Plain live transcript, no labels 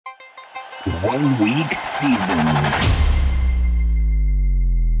1 week season.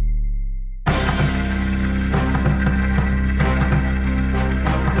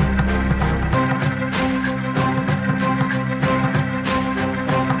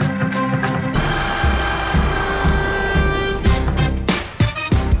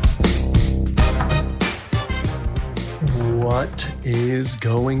 What is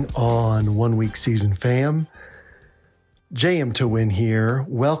going on, 1 week season fam? JMToWin here.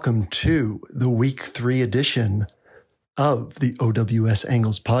 Welcome to the week 3 edition of the OWS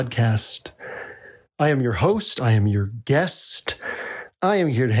Angles podcast. I am your host. I am your guest. I am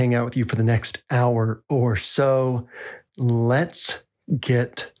here to hang out with you for the next hour or so. Let's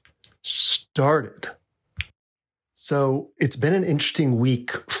get started. So it's been an interesting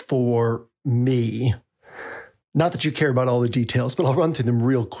week for me. Not that you care about all the details, but I'll run through them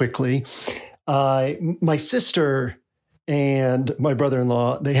real quickly. My sister and my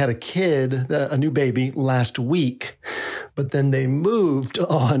brother-in-law, they had a kid, a new baby last week, but then they moved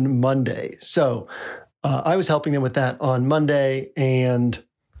on Monday. So I was helping them with that on Monday, and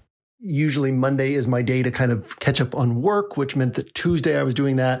usually Monday is my day to kind of catch up on work, which meant that Tuesday I was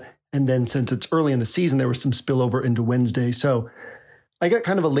doing that. And then since it's early in the season, there was some spillover into Wednesday. So I got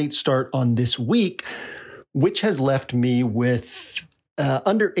kind of a late start on this week, which has left me with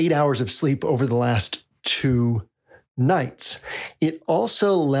under 8 hours of sleep over the last 2 nights. It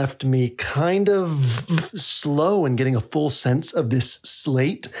also left me kind of slow in getting a full sense of this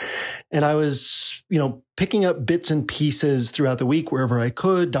slate. And I was, picking up bits and pieces throughout the week wherever I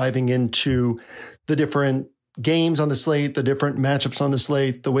could, diving into the different games on the slate, the different matchups on the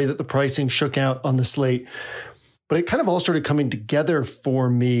slate, the way that the pricing shook out on the slate. But it kind of all started coming together for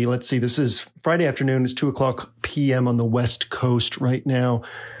me. Let's see, this is Friday afternoon. It's 2:00 p.m. on the West Coast right now.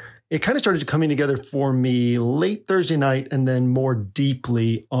 It kind of started coming together for me late Thursday night and then more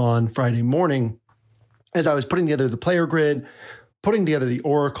deeply on Friday morning as I was putting together the player grid, putting together the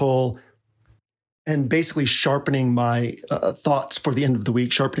Oracle, and basically sharpening my thoughts for the end of the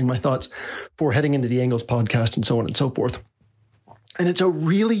week, sharpening my thoughts for heading into the Angles podcast and so on and so forth. And it's a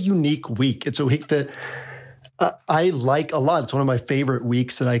really unique week. It's a week that I like a lot. It's one of my favorite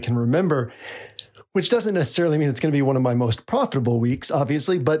weeks that I can remember, which doesn't necessarily mean it's going to be one of my most profitable weeks,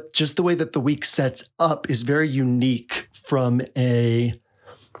 obviously, but just the way that the week sets up is very unique from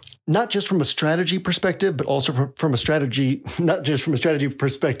not just from a strategy perspective, but also from a strategy, not just from a strategy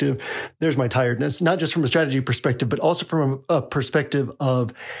perspective. There's my tiredness, not just from a strategy perspective, but also from a perspective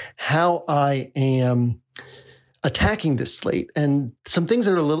of how I am attacking this slate and some things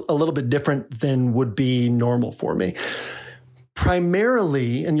that are a little bit different than would be normal for me.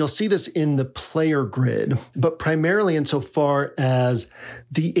 Primarily, and you'll see this in the player grid, but primarily insofar as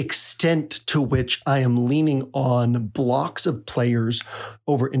the extent to which I am leaning on blocks of players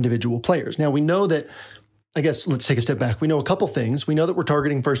over individual players. Now, we know that, I guess, let's take a step back. We know a couple things. We know that we're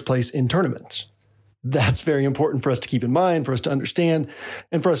targeting first place in tournaments. That's very important for us to keep in mind, for us to understand,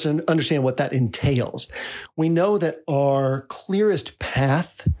 and for us to understand what that entails. We know that our clearest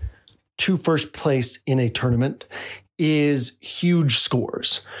path to first place in a tournament is huge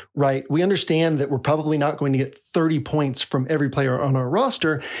scores, right? We understand that we're probably not going to get 30 points from every player on our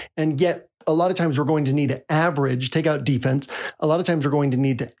roster, and yet a lot of times we're going to need to average, take out defense, a lot of times we're going to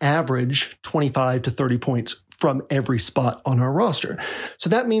need to average 25 to 30 points from every spot on our roster. So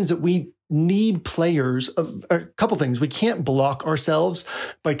that means that we need players of a couple things. We can't block ourselves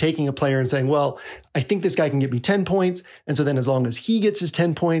by taking a player and saying, well, I think this guy can get me 10 points. And so then as long as he gets his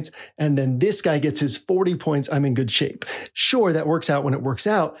 10 points and then this guy gets his 40 points, I'm in good shape. Sure, that works out when it works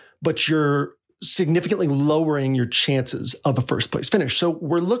out, but you're significantly lowering your chances of a first place finish. So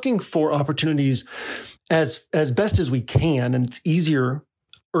we're looking for opportunities as best as we can. And it's easier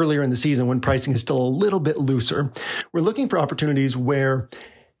earlier in the season when pricing is still a little bit looser. We're looking for opportunities where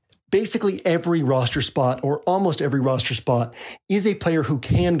basically every roster spot or almost every roster spot is a player who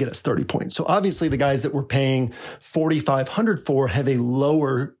can get us 30 points. So obviously the guys that we're paying $4,500 for have a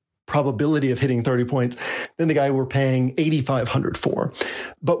lower probability of hitting 30 points than the guy we're paying $8,500 for.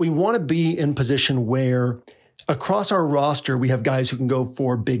 But we want to be in position where across our roster, we have guys who can go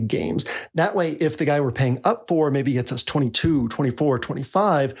for big games. That way, if the guy we're paying up for maybe gets us 22, 24,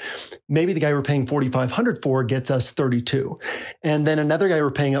 25, maybe the guy we're paying $4,500 for gets us 32. And then another guy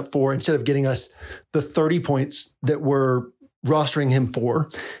we're paying up for, instead of getting us the 30 points that we're rostering him for,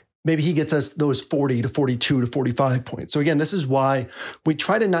 maybe he gets us those 40 to 42 to 45 points. So again, this is why we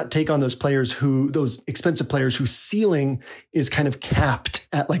try to not take on those expensive players whose ceiling is kind of capped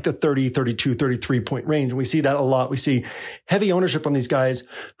at like the 30, 32, 33 point range. And we see that a lot. We see heavy ownership on these guys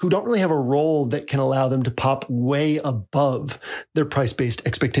who don't really have a role that can allow them to pop way above their price-based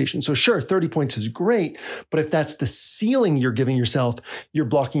expectations. So sure, 30 points is great, but if that's the ceiling you're giving yourself, you're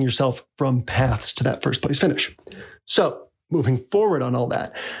blocking yourself from paths to that first place finish. So moving forward on all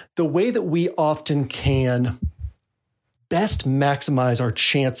that, the way that we often can best maximize our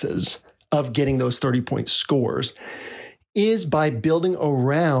chances of getting those 30-point scores is by building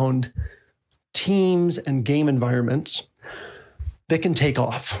around teams and game environments that can take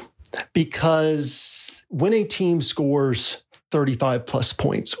off. Because when a team scores 35 plus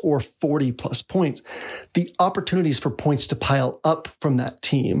points or 40 plus points, the opportunities for points to pile up from that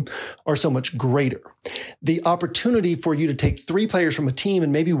team are so much greater. The opportunity for you to take 3 players from a team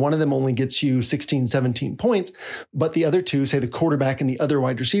and maybe one of them only gets you 16, 17 points, but the other 2, say the quarterback and the other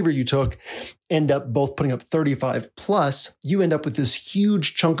wide receiver you took, end up both putting up 35 plus, you end up with this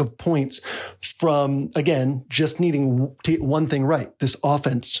huge chunk of points from, again, just needing to get one thing right, this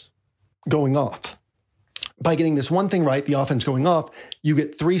offense going off. By getting this one thing right, the offense going off, you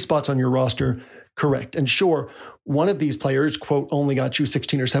get 3 spots on your roster correct. And sure, one of these players, quote, only got you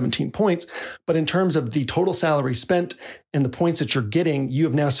 16 or 17 points. But in terms of the total salary spent and the points that you're getting, you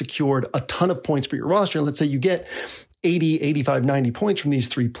have now secured a ton of points for your roster. Let's say you get 80, 85, 90 points from these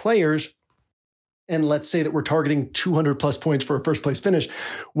 3 players. And let's say that we're targeting 200 plus points for a first place finish.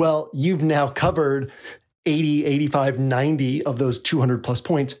 Well, you've now covered 80, 85, 90 of those 200 plus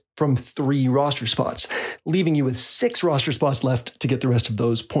points from 3 roster spots, leaving you with 6 roster spots left to get the rest of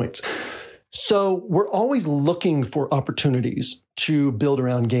those points. So we're always looking for opportunities to build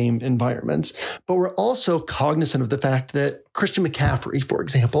around game environments, but we're also cognizant of the fact that Christian McCaffrey, for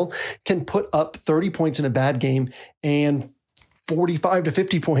example, can put up 30 points in a bad game and 45 to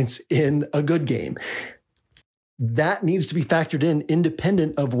 50 points in a good game. That needs to be factored in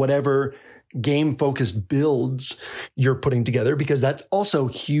independent of whatever game-focused builds you're putting together, because that's also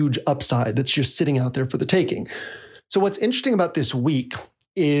huge upside that's just sitting out there for the taking. So what's interesting about this week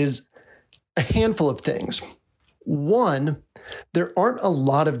is a handful of things. One, there aren't a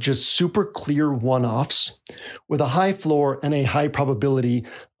lot of just super clear one-offs with a high floor and a high probability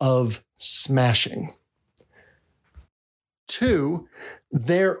of smashing. 2,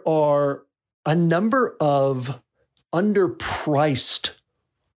 there are a number of underpriced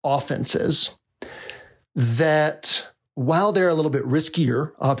offenses that, while they're a little bit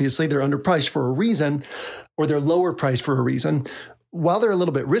riskier, obviously they're underpriced for a reason, or they're lower priced for a reason. While they're a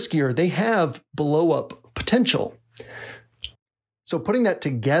little bit riskier, they have blow up potential. So putting that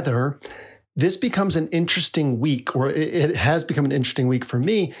together, this becomes an interesting week, or it has become an interesting week for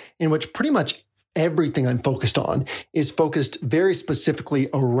me, in which pretty much everything I'm focused on is focused very specifically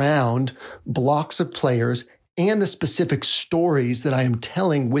around blocks of players and the specific stories that I am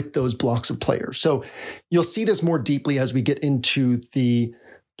telling with those blocks of players. So you'll see this more deeply as we get into the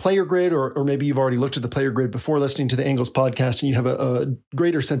player grid, or maybe you've already looked at the player grid before listening to the Angles podcast and you have a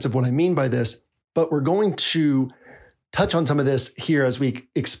greater sense of what I mean by this. But we're going to touch on some of this here as we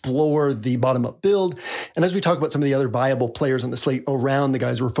explore the bottom-up build and as we talk about some of the other viable players on the slate around the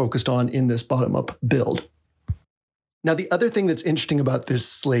guys we're focused on in this bottom-up build. Now, the other thing that's interesting about this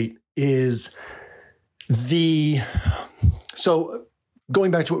slate is so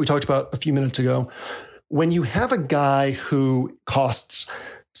going back to what we talked about a few minutes ago, when you have a guy who costs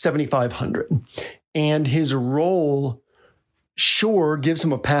 $7,500 and his role sure gives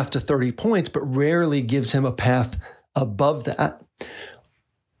him a path to 30 points, but rarely gives him a path above that.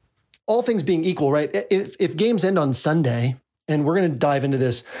 All things being equal, right? If games end on Sunday, and we're going to dive into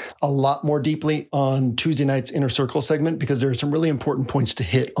this a lot more deeply on Tuesday night's Inner Circle segment, because there are some really important points to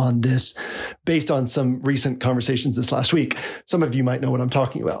hit on this based on some recent conversations this last week. Some of you might know what I'm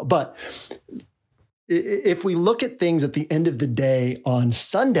talking about. But if we look at things at the end of the day on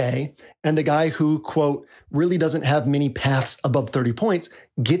Sunday, and the guy who, quote, really doesn't have many paths above 30 points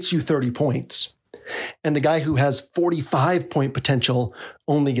gets you 30 points, and the guy who has 45 point potential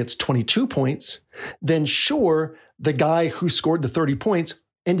only gets 22 points, then sure, the guy who scored the 30 points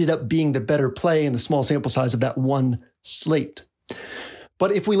ended up being the better play in the small sample size of that one slate.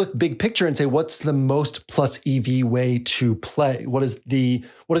 But if we look big picture and say, what's the most plus EV way to play? What is going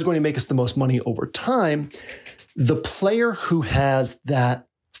to make us the most money over time? The player who has that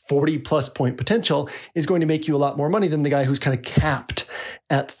 40 plus point potential is going to make you a lot more money than the guy who's kind of capped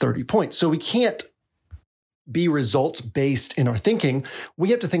at 30 points. So we can't be results based in our thinking, we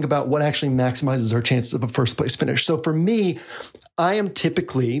have to think about what actually maximizes our chances of a first place finish. So for me, I am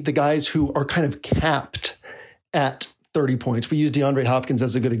typically the guys who are kind of capped at 30 points. We use DeAndre Hopkins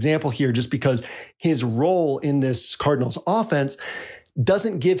as a good example here, just because his role in this Cardinals offense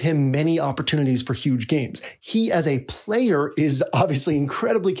doesn't give him many opportunities for huge games. He, as a player, is obviously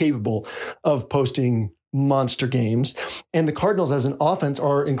incredibly capable of posting monster games. And the Cardinals as an offense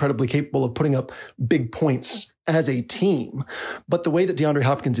are incredibly capable of putting up big points as a team. But the way that DeAndre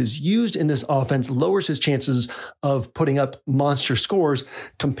Hopkins is used in this offense lowers his chances of putting up monster scores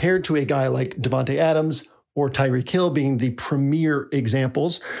compared to a guy like Devontae Adams or Tyreek Hill being the premier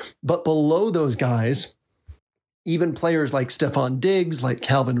examples. But below those guys, even players like Stephon Diggs, like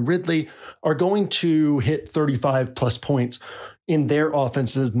Calvin Ridley, are going to hit 35 plus points in their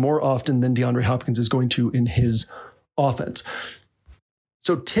offenses more often than DeAndre Hopkins is going to in his offense.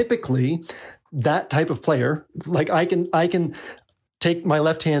 So typically, that type of player, like I can take my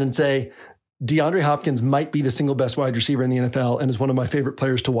left hand and say, DeAndre Hopkins might be the single best wide receiver in the NFL and is one of my favorite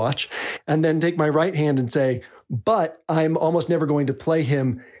players to watch. And then take my right hand and say, but I'm almost never going to play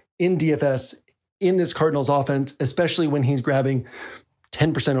him in DFS in this Cardinals offense, especially when he's grabbing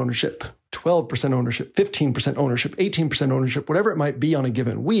 10% ownership, 12% ownership, 15% ownership, 18% ownership, whatever it might be on a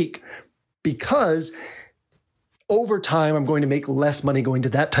given week, because over time, I'm going to make less money going to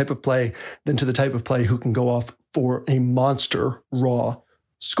that type of play than to the type of play who can go off for a monster raw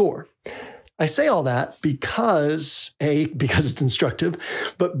score. I say all that because A, because it's instructive,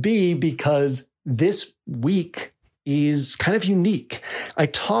 but B, because this week is kind of unique. I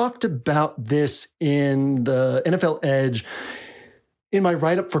talked about this in the NFL Edge in my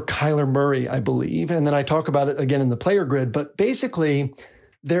write-up for Kyler Murray, I believe, and then I talk about it again in the player grid, but basically,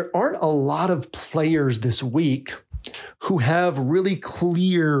 there aren't a lot of players this week who have really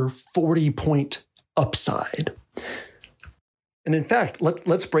clear 40-point upside. And in fact,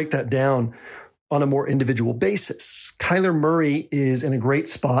 let's break that down on a more individual basis. Kyler Murray is in a great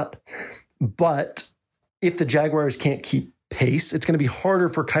spot, but if the Jaguars can't keep pace, it's going to be harder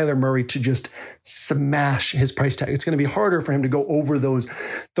for Kyler Murray to just smash his price tag. It's going to be harder for him to go over those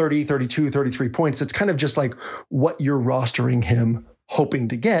 30, 32, 33 points. It's kind of just like what you're rostering him hoping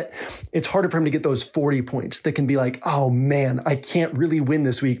to get. It's harder for him to get those 40 points that can be like, oh man, I can't really win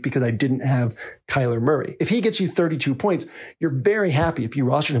this week because I didn't have Kyler Murray. If he gets you 32 points, you're very happy if you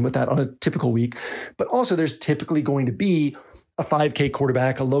rostered him with that on a typical week. But also there's typically going to be a 5K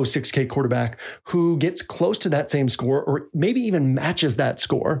quarterback, a low 6K quarterback who gets close to that same score or maybe even matches that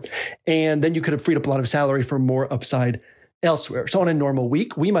score. And then you could have freed up a lot of salary for more upside elsewhere. So on a normal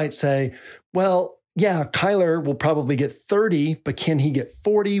week, we might say, well, yeah, Kyler will probably get 30, but can he get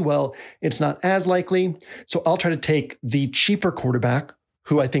 40? Well, it's not as likely. So I'll try to take the cheaper quarterback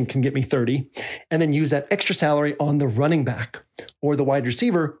who I think can get me 30 and then use that extra salary on the running back or the wide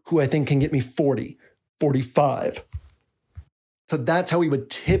receiver who I think can get me 40, 45. So that's how we would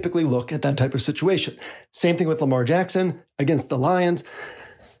typically look at that type of situation. Same thing with Lamar Jackson against the Lions.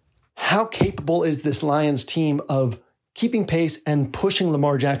 How capable is this Lions team of keeping pace and pushing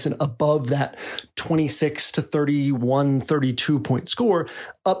Lamar Jackson above that 26 to 31, 32 point score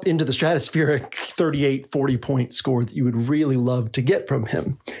up into the stratospheric 38, 40 point score that you would really love to get from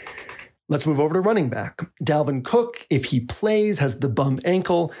him? Let's move over to running back. Dalvin Cook, if he plays, has the bum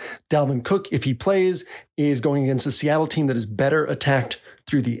ankle. Dalvin Cook, if he plays, is going against a Seattle team that is better attacked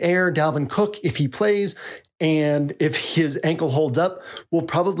through the air. Dalvin Cook, if he plays, and if his ankle holds up, will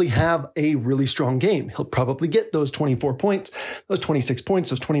probably have a really strong game. He'll probably get those 24 points, those 26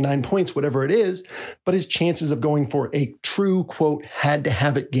 points, those 29 points, whatever it is. But his chances of going for a true, quote, had to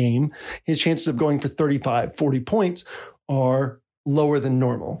have it game, his chances of going for 35, 40 points are lower than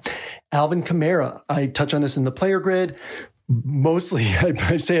normal. Alvin Kamara, I touch on this in the player grid. Mostly,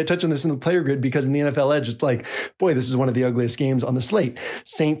 I say I touch on this in the player grid because in the NFL Edge, it's like, boy, this is one of the ugliest games on the slate.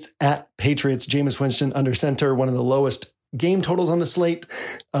 Saints at Patriots, Jameis Winston under center, one of the lowest game totals on the slate.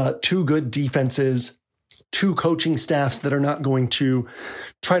 Two good defenses, two coaching staffs that are not going to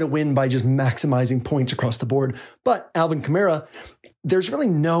try to win by just maximizing points across the board. But Alvin Kamara, there's really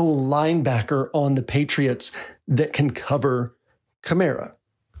no linebacker on the Patriots that can cover Kamara.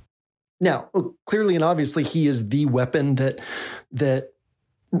 Now, clearly and obviously, he is the weapon that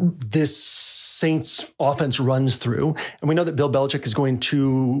this Saints offense runs through. And we know that Bill Belichick is going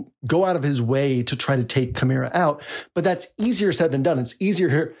to go out of his way to try to take Kamara out, but that's easier said than done. It's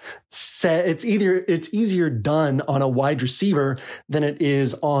easier done on a wide receiver than it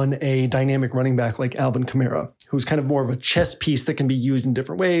is on a dynamic running back like Alvin Kamara, who's kind of more of a chess piece that can be used in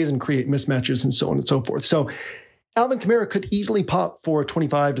different ways and create mismatches and so on and so forth. So Alvin Kamara could easily pop for a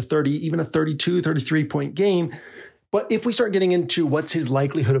 25 to 30, even a 32, 33-point game. But if we start getting into what's his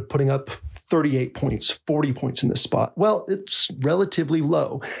likelihood of putting up 38 points, 40 points in this spot, well, it's relatively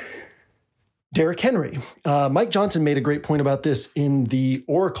low. Derrick Henry. Mike Johnson made a great point about this in the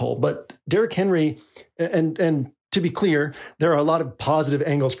Oracle, but Derrick Henry, and to be clear, there are a lot of positive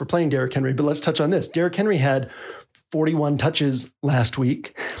angles for playing Derrick Henry, but let's touch on this. Derrick Henry had 41 touches last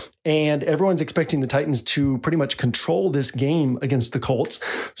week, and everyone's expecting the Titans to pretty much control this game against the Colts.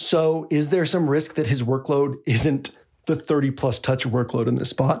 So is there some risk that his workload isn't the 30-plus touch workload in this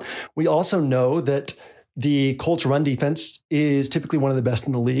spot? We also know that the Colts run defense is typically one of the best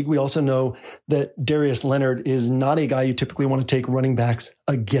in the league. We also know that Darius Leonard is not a guy you typically want to take running backs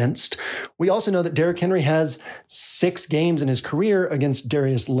against. We also know that Derrick Henry has 6 games in his career against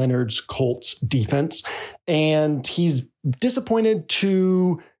Darius Leonard's Colts defense, and he's disappointed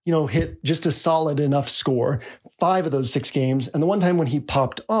to, hit just a solid enough score 5 of those 6 games. And the one time when he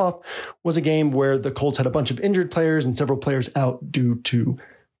popped off was a game where the Colts had a bunch of injured players and several players out due to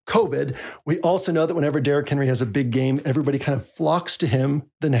COVID. We also know that whenever Derrick Henry has a big game, everybody kind of flocks to him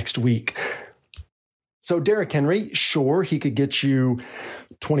the next week. So Derrick Henry, sure, he could get you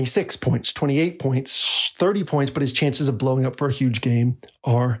 26 points, 28 points, 30 points, but his chances of blowing up for a huge game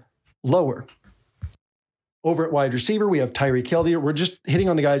are lower. Over at wide receiver, we have Tyreek Hill. We're just hitting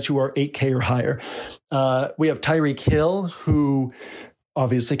on the guys who are 8K or higher. We have Tyreek Hill, who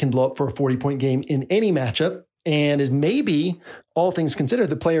obviously can blow up for a 40-point game in any matchup, and is maybe, all things considered,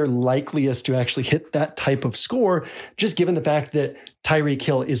 the player likeliest to actually hit that type of score, just given the fact that Tyreek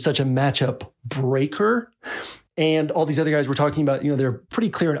Hill is such a matchup breaker. And all these other guys we're talking about, they're pretty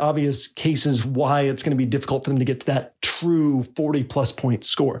clear and obvious cases why it's going to be difficult for them to get to that true 40-plus point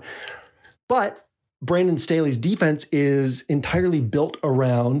score. But Brandon Staley's defense is entirely built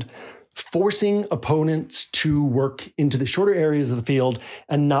around forcing opponents to work into the shorter areas of the field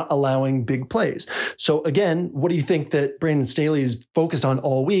and not allowing big plays. So again, what do you think that Brandon Staley is focused on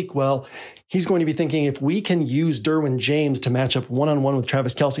all week? Well, he's going to be thinking, if we can use Derwin James to match up one-on-one with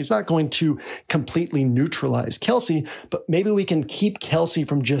Travis Kelce, it's not going to completely neutralize Kelce, but maybe we can keep Kelce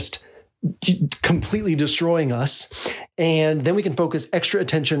from just completely destroying us. And then we can focus extra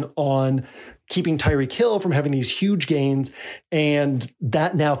attention on keeping Tyreek Hill from having these huge gains. And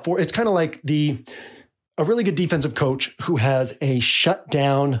that now it's kind of like a really good defensive coach who has a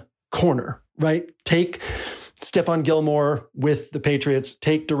shutdown corner, right? Take Stephon Gilmore with the Patriots,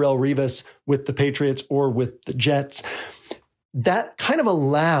 take Darrelle Revis with the Patriots or with the Jets. That kind of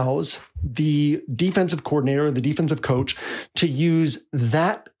allows the defensive coordinator, the defensive coach, to use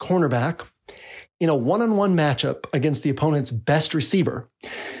that cornerback in a one-on-one matchup against the opponent's best receiver,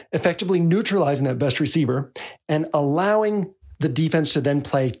 effectively neutralizing that best receiver and allowing the defense to then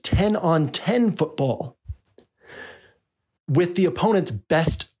play 10-on-10 football with the opponent's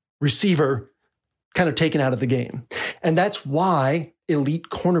best receiver kind of taken out of the game. And that's why elite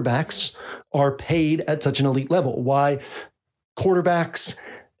cornerbacks are paid at such an elite level, why quarterbacks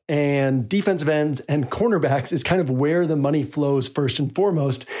and defensive ends and cornerbacks is kind of where the money flows first and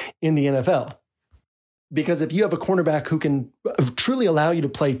foremost in the NFL. Because if you have a cornerback who can truly allow you to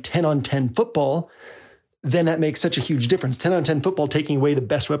play 10-on-10 football, then that makes such a huge difference. 10-on-10 football taking away the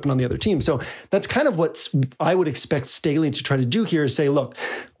best weapon on the other team. So that's kind of what I would expect Staley to try to do here is say, look,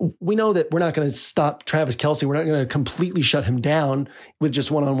 we know that we're not going to stop Travis Kelce. We're not going to completely shut him down with just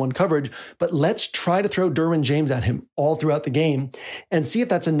one-on-one coverage, but let's try to throw Derwin James at him all throughout the game and see if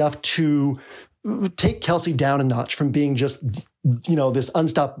that's enough to take Kelce down a notch from being just, this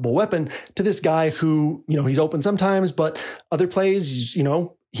unstoppable weapon to this guy who, he's open sometimes, but other plays,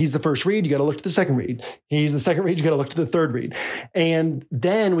 he's the first read, you got to look to the second read. He's the second read, you got to look to the third read. And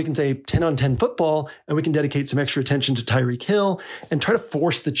then we can say 10-on-10 football, and we can dedicate some extra attention to Tyreek Hill and try to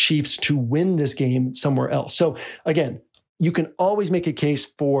force the Chiefs to win this game somewhere else. So again, you can always make a case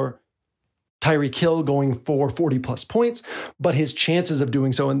for Tyreek Hill going for 40-plus points, but his chances of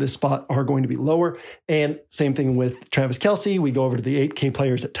doing so in this spot are going to be lower. And same thing with Travis Kelce. We go over to the 8K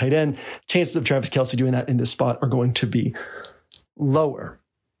players at tight end. Chances of Travis Kelce doing that in this spot are going to be lower.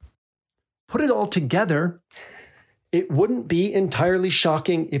 Put it all together, it wouldn't be entirely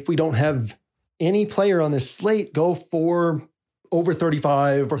shocking if we don't have any player on this slate go for over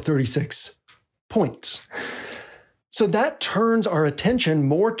 35 or 36 points. So that turns our attention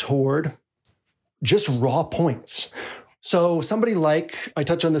more toward just raw points. So somebody like, I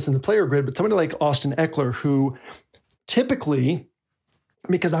touch on this in the player grid, but somebody like Austin Eckler, who typically,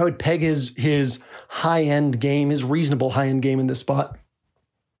 because I would peg his high-end game, his reasonable high-end game in this spot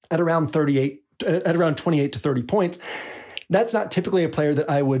at around 28 to 30 points. That's not typically a player that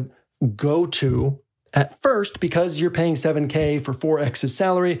I would go to at first because you're paying $7K for 4X's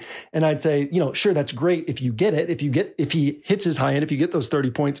salary. And I'd say, sure, that's great if you get it, if he hits his high end, if you get those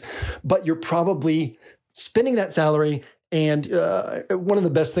 30 points, but you're probably spending that salary. And one of the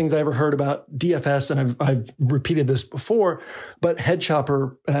best things I ever heard about DFS, and I've repeated this before, but Head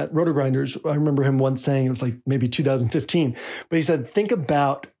Chopper at Roto-Grinders, I remember him once saying, it was like maybe 2015, but he said, think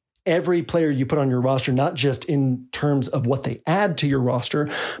about every player you put on your roster, not just in terms of what they add to your roster,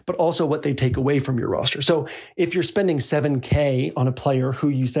 but also what they take away from your roster. So if you're spending $7K on a player who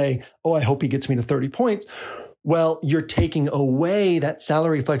you say, oh, I hope he gets me to 30 points, well, you're taking away that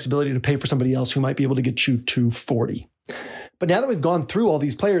salary flexibility to pay for somebody else who might be able to get you to 40. But now that we've gone through all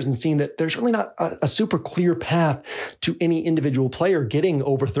these players and seen that there's really not a super clear path to any individual player getting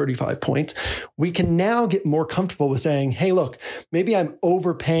over 35 points, we can now get more comfortable with saying, hey, look, maybe I'm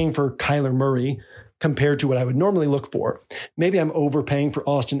overpaying for Kyler Murray compared to what I would normally look for. Maybe I'm overpaying for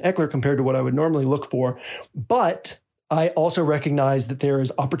Austin Eckler compared to what I would normally look for. But I also recognize that there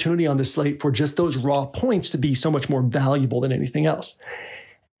is opportunity on this slate for just those raw points to be so much more valuable than anything else.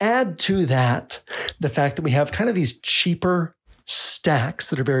 Add to that the fact that we have kind of these cheaper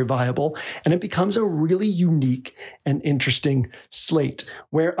stacks that are very viable, and it becomes a really unique and interesting slate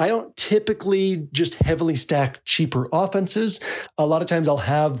where I don't typically just heavily stack cheaper offenses. A lot of times I'll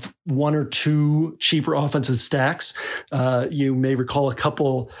have one or two cheaper offensive stacks. You may recall a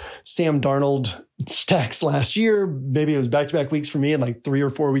couple Sam Darnold stacks last year. Maybe it was back-to-back weeks for me and like 3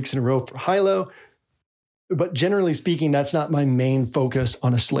 or 4 weeks in a row for Hilo. But generally speaking, that's not my main focus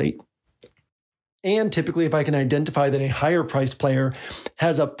on a slate. And typically, if I can identify that a higher priced player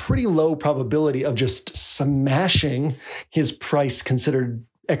has a pretty low probability of just smashing his price considered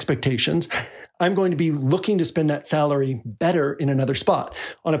expectations, I'm going to be looking to spend that salary better in another spot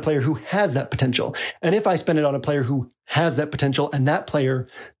on a player who has that potential. And if I spend it on a player who has that potential and that player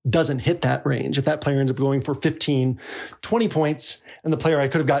doesn't hit that range, if that player ends up going for 15, 20 points and the player I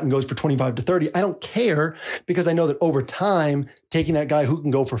could have gotten goes for 25 to 30, I don't care because I know that over time, taking that guy who can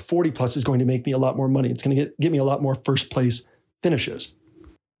go for 40 plus is going to make me a lot more money. It's going to get me a lot more first place finishes.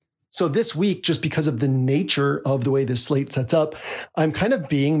 So this week, just because of the nature of the way this slate sets up, I'm kind of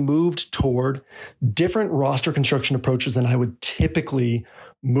being moved toward different roster construction approaches than I would typically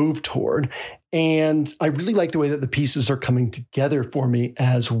move toward. And I really like the way that the pieces are coming together for me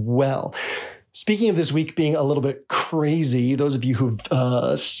as well. Speaking of this week being a little bit crazy, those of you who've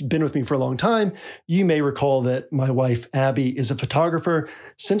been with me for a long time, you may recall that my wife, Abby, is a photographer.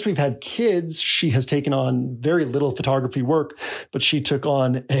 Since we've had kids, she has taken on very little photography work, but she took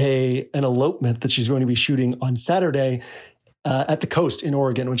on an elopement that she's going to be shooting on Saturday at the coast in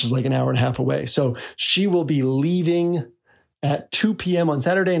Oregon, which is like an hour and a half away. So she will be leaving at 2 p.m. on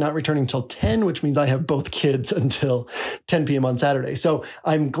Saturday, not returning till 10, which means I have both kids until 10 p.m. on Saturday. So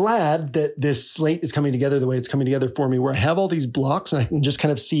I'm glad that this slate is coming together the way it's coming together for me, where I have all these blocks and I can just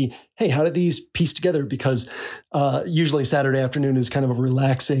kind of see, hey, how did these piece together? Because usually Saturday afternoon is kind of a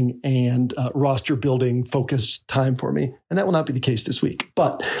relaxing and roster building focused time for me. And that will not be the case this week.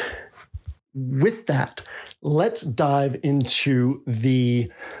 But with that, let's dive into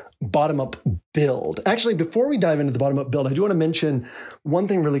the bottom-up build. Actually, before we dive into the bottom-up build, I do want to mention one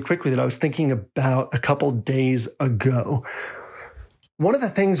thing really quickly that I was thinking about a couple days ago. One of the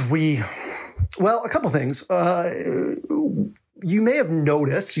things a couple things. You may have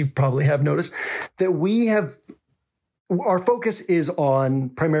noticed, you probably have noticed, that our focus is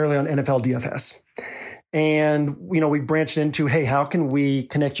primarily on NFL DFS. And, we branched into, hey, how can we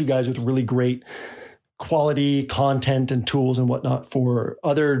connect you guys with really great quality content and tools and whatnot for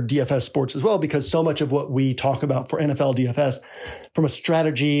other DFS sports as well, because so much of what we talk about for NFL DFS from a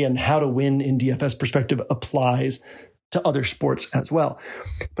strategy and how to win in DFS perspective applies to other sports as well.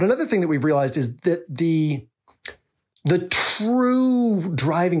 But another thing that we've realized is that the true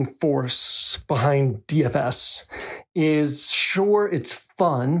driving force behind DFS is, sure, it's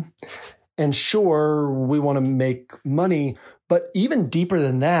fun, and sure, we want to make money. But even deeper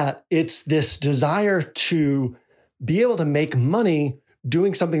than that, it's this desire to be able to make money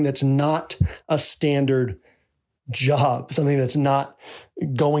doing something that's not a standard job, something that's not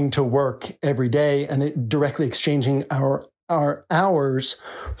going to work every day and directly exchanging our hours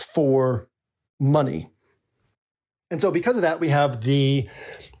for money. And so because of that, we have the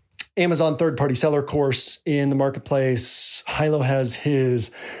Amazon third-party seller course in the marketplace. Hilo has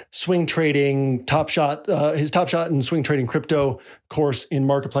his swing trading Top Shot and swing trading crypto course in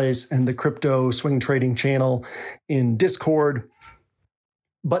marketplace, and the crypto swing trading channel in Discord.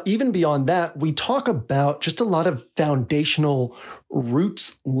 But even beyond that, we talk about just a lot of foundational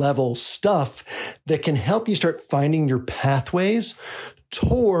roots level stuff that can help you start finding your pathways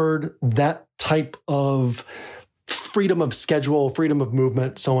toward that type of freedom of schedule, freedom of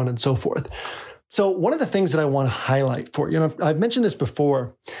movement, so on and so forth. So one of the things that I want to highlight for you, I've mentioned this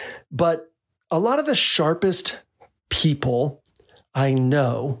before, but a lot of the sharpest people I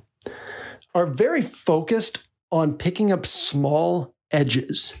know are very focused on picking up small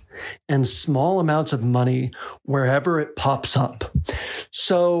edges and small amounts of money wherever it pops up.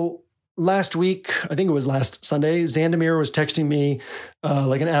 So last week, I think it was last Sunday, Zandamir was texting me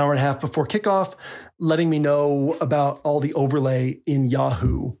like an hour and a half before kickoff, letting me know about all the overlay in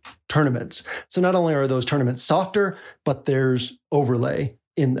Yahoo tournaments. So not only are those tournaments softer, but there's overlay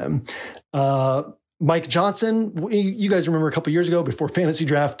in them. Mike Johnson, you guys remember a couple years ago before Fantasy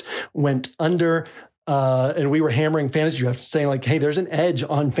Draft went under, and we were hammering Fantasy Draft, saying like, hey, there's an edge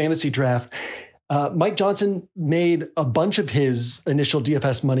on Fantasy Draft. Mike Johnson made a bunch of his initial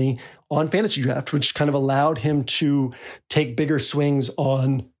DFS money on Fantasy Draft, which kind of allowed him to take bigger swings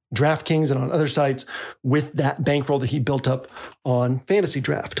on DraftKings and on other sites with that bankroll that he built up on Fantasy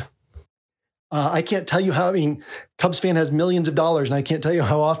Draft. I can't tell you how, Cubs fan has millions of dollars, and I can't tell you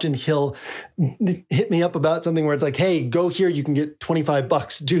how often he'll hit me up about something where it's like, hey, go here, you can get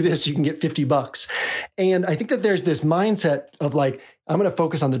 $25. Do this, you can get $50. And I think that there's this mindset of like, I'm going to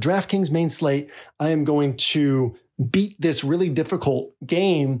focus on the DraftKings main slate. I am going to beat this really difficult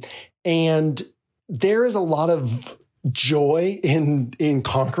game. And there is a lot of joy in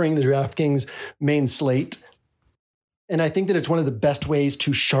conquering the DraftKings main slate. And I think that it's one of the best ways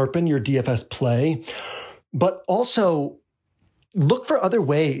to sharpen your DFS play, but also look for other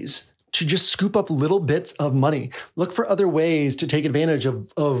ways to just scoop up little bits of money. Look for other ways to take advantage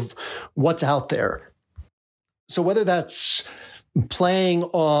of what's out there. So whether that's playing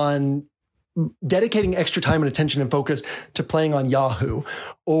on dedicating extra time and attention and focus to playing on Yahoo,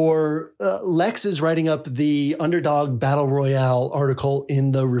 or Lex is writing up the Underdog Battle Royale article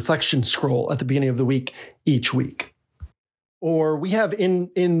in the Reflection Scroll at the beginning of the week each week. Or we have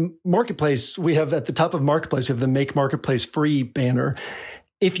in Marketplace, we have at the top of Marketplace, we have the Make Marketplace Free banner.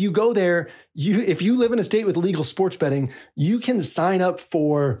 If you go there, if you live in a state with legal sports betting, you can sign up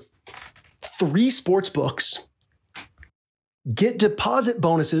for 3 sports books, get deposit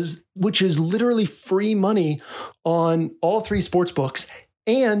bonuses, which is literally free money on all 3 sports books,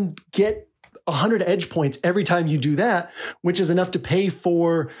 and get 100 edge points every time you do that, which is enough to pay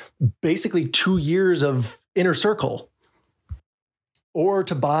for basically 2 years of Inner Circle, or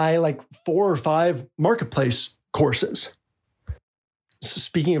to buy like 4 or 5 Marketplace courses.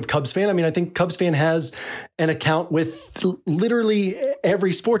 Speaking of Cubs fan, I think Cubs fan has an account with literally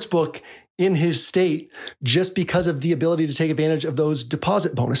every sports book in his state just because of the ability to take advantage of those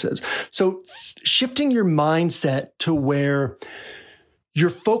deposit bonuses. So shifting your mindset to where you're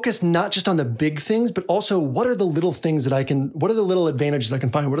focused not just on the big things, but also what are the little things what are the little advantages I can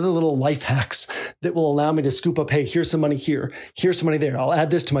find? What are the little life hacks that will allow me to scoop up, hey, here's some money here, here's some money there. I'll add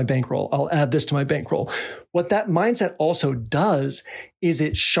this to my bankroll. I'll add this to my bankroll. What that mindset also does is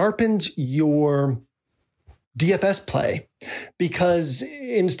it sharpens your DFS play, because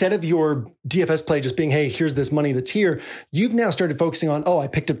instead of your DFS play just being, hey, here's this money that's here, you've now started focusing on, oh, I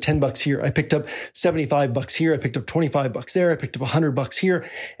picked up $10 here. I picked up $75 here. I picked up $25 there. I picked up $100 here.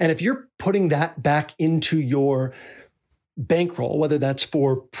 And if you're putting that back into your bankroll, whether that's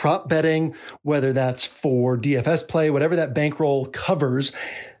for prop betting, whether that's for DFS play, whatever that bankroll covers,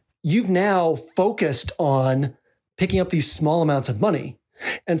 you've now focused on picking up these small amounts of money.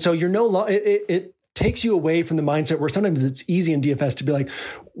 And so you're no longer, it takes you away from the mindset where sometimes it's easy in DFS to be like,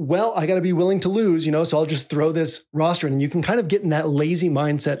 well, I got to be willing to lose, so I'll just throw this roster in. And you can kind of get in that lazy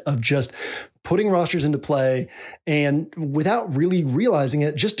mindset of just putting rosters into play and without really realizing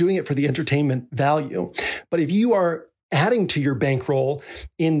it, just doing it for the entertainment value. But if you are adding to your bankroll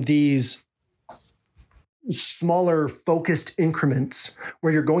in these smaller focused increments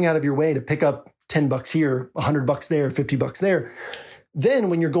where you're going out of your way to pick up $10 here, $100 there, $50 there, then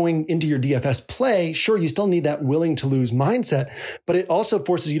when you're going into your DFS play, sure, you still need that willing to lose mindset, but it also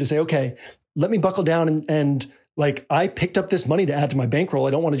forces you to say, okay, let me buckle down and like, I picked up this money to add to my bankroll.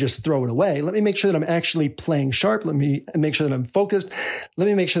 I don't want to just throw it away. Let me make sure that I'm actually playing sharp. Let me make sure that I'm focused. Let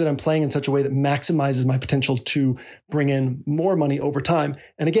me make sure that I'm playing in such a way that maximizes my potential to bring in more money over time.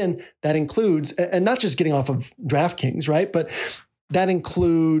 And again, that includes, and not just getting off of DraftKings, right? But that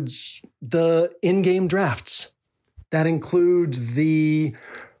includes the in-game drafts. That includes let me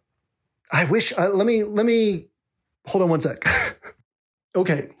hold on one sec.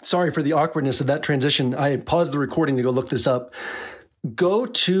 Okay, sorry for the awkwardness of that transition. I paused the recording to go look this up. Go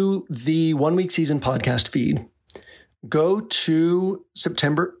to the 1 Week Season podcast feed. Go to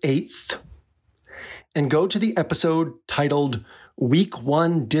September 8th and go to the episode titled Week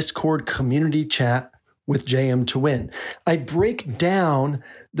 1 Discord community chat with JMToWin. I break down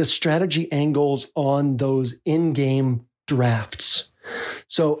the strategy angles on those in-game drafts.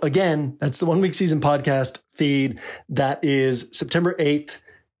 So again, that's the 1 Week Season podcast feed. That is September 8th,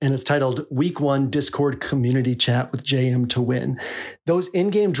 and it's titled Week 1 Discord Community Chat with JMToWin. Those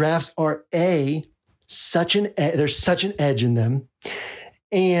in-game drafts are there's such an edge in them.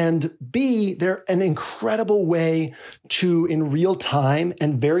 And B, they're an incredible way to, in real time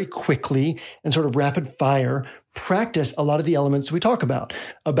and very quickly and sort of rapid fire, practice a lot of the elements we talk about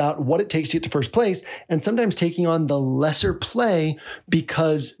what it takes to get to first place, and sometimes taking on the lesser play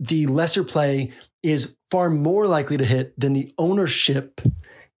because the lesser play is far more likely to hit than the ownership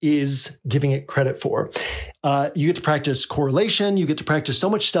is giving it credit for. You get to practice correlation. You get to practice so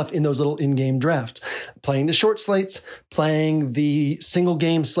much stuff in those little in-game drafts. Playing the short slates, playing the single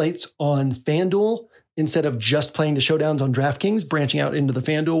game slates on FanDuel instead of just playing the showdowns on DraftKings, branching out into the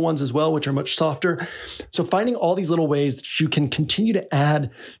FanDuel ones as well, which are much softer. So finding all these little ways that you can continue to add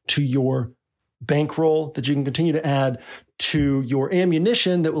to your bankroll, that you can continue to add to your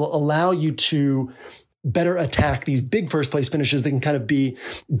ammunition that will allow you to better attack these big first place finishes that can kind of be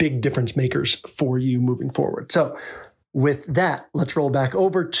big difference makers for you moving forward. So with that, let's roll back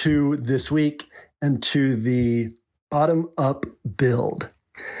over to this week and to the bottom up build.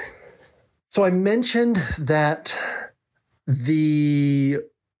 So I mentioned that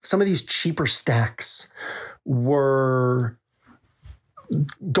some of these cheaper stacks were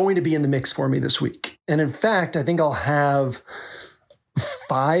going to be in the mix for me this week. And in fact, I think I'll have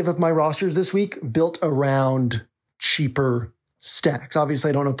 5 of my rosters this week built around cheaper stacks. Obviously,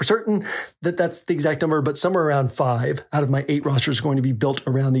 I don't know for certain that that's the exact number, but somewhere around 5 out of my 8 rosters are going to be built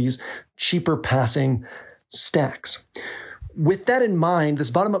around these cheaper passing stacks. With that in mind, this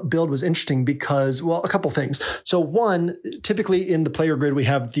bottom-up build was interesting because, well, a couple things. So one, typically in the player grid, we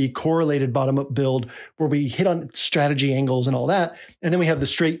have the correlated bottom-up build where we hit on strategy angles and all that. And then we have the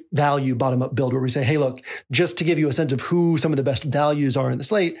straight value bottom-up build where we say, hey, look, just to give you a sense of who some of the best values are in the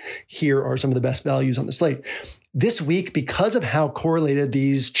slate, here are some of the best values on the slate. This week, because of how correlated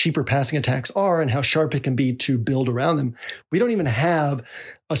these cheaper passing attacks are and how sharp it can be to build around them, we don't even have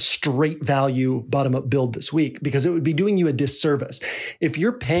a straight value bottom-up build this week because it would be doing you a disservice. If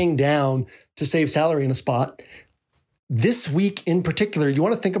you're paying down to save salary in a spot, this week in particular, you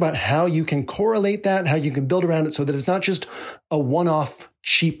want to think about how you can correlate that, how you can build around it so that it's not just a one-off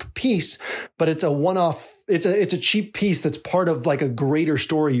cheap piece, but it's a one-off, it's a cheap piece that's part of like a greater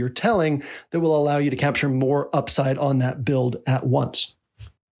story you're telling that will allow you to capture more upside on that build at once.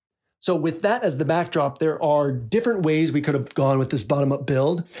 So with that as the backdrop, there are different ways we could have gone with this bottom-up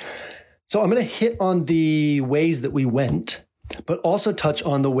build. So I'm going to hit on the ways that we went, but also touch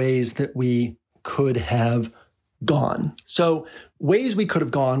on the ways that we could have gone. So ways we could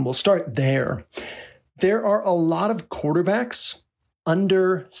have gone, we'll start there. There are a lot of quarterbacks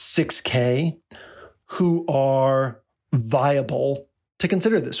under 6K who are viable to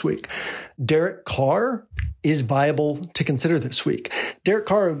consider this week. Derek Carr is viable to consider this week. Derek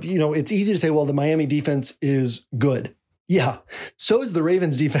Carr, it's easy to say, well, the Miami defense is good. Yeah, so is the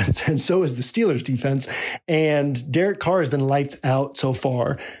Ravens defense and so is the Steelers defense. And Derek Carr has been lights out so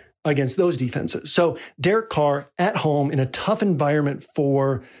far against those defenses. So Derek Carr at home in a tough environment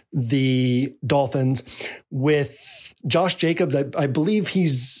for the Dolphins with Josh Jacobs. I believe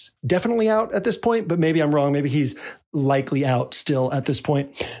he's definitely out at this point, but maybe I'm wrong. Maybe he's likely out still at this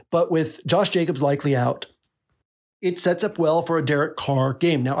point. But with Josh Jacobs likely out, it sets up well for a Derek Carr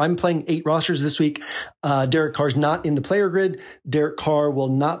game. Now, I'm playing 8 rosters this week. Derek Carr's not in the player grid. Derek Carr will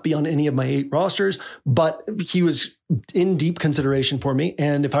not be on any of my 8 rosters, but he was in deep consideration for me.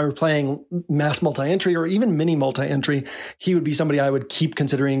 And if I were playing mass multi-entry or even mini multi-entry, he would be somebody I would keep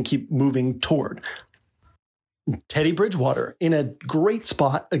considering, keep moving toward. Teddy Bridgewater in a great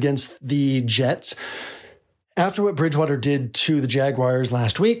spot against the Jets. After what Bridgewater did to the Jaguars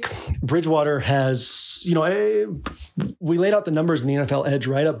last week, Bridgewater has, we laid out the numbers in the NFL Edge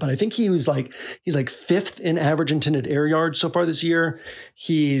write-up, but I think he's like 5th in average intended air yards so far this year.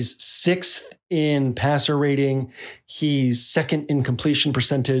 He's 6th in passer rating. He's 2nd in completion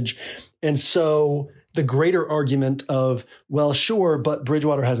percentage. And so the greater argument of, well, sure, but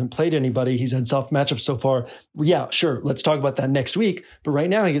Bridgewater hasn't played anybody. He's had soft matchups so far. Yeah, sure. Let's talk about that next week. But right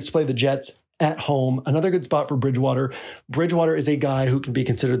now he gets to play the Jets at home. Another good spot for Bridgewater. Bridgewater is a guy who can be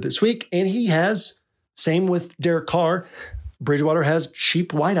considered this week. And he has, same with Derek Carr, Bridgewater has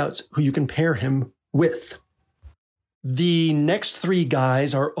cheap wideouts who you can pair him with. The next three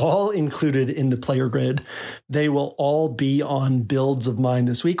guys are all included in the player grid. They will all be on builds of mine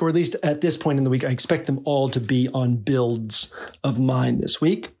this week, or at least at this point in the week, I expect them all to be on builds of mine this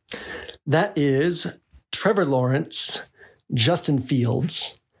week. That is Trevor Lawrence, Justin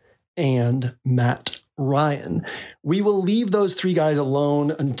Fields, and Matt Ryan. We will leave those three guys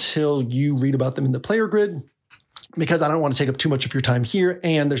alone until you read about them in the player grid, because I don't want to take up too much of your time here,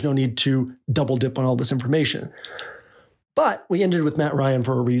 and there's no need to double dip on all this information. But we ended with Matt Ryan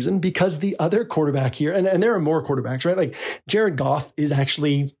for a reason, because the other quarterback here, and there are more quarterbacks, right? Like Jared Goff is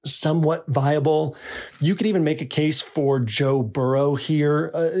actually somewhat viable. You could even make a case for Joe Burrow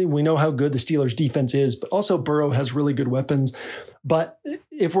here. We know how good the Steelers defense is, but also Burrow has really good weapons. But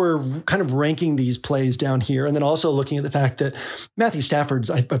if we're kind of ranking these plays down here, and then also looking at the fact that Matthew Stafford's,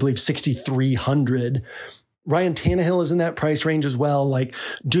 I believe, 6,300, Ryan Tannehill is in that price range as well. Like,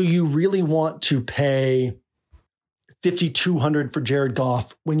 do you really want to pay $5,200 for Jared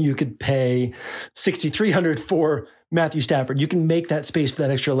Goff when you could pay $6,300 for Matthew Stafford? You can make that space for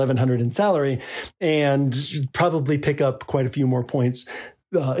that extra $1,100 in salary and probably pick up quite a few more points.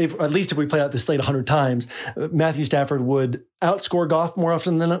 At least if we played out this slate 100 times, Matthew Stafford would outscore Goff more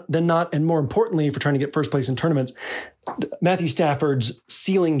often than not. And more importantly, if we're trying to get first place in tournaments, Matthew Stafford's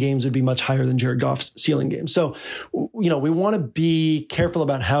ceiling games would be much higher than Jared Goff's ceiling games. So, we want to be careful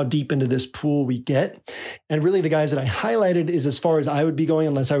about how deep into this pool we get. And really the guys that I highlighted is as far as I would be going,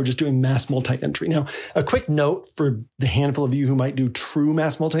 unless I were just doing mass multi-entry. Now, a quick note for the handful of you who might do true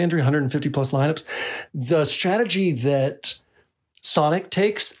mass multi-entry, 150 plus lineups, the strategy that Sonic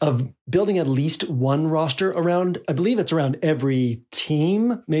takes of building at least one roster around, I believe it's around every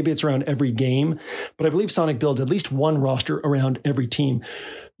team. Maybe it's around every game, but I believe Sonic builds at least one roster around every team.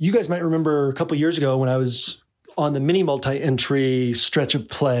 You guys might remember a couple of years ago when I was on the mini multi-entry stretch of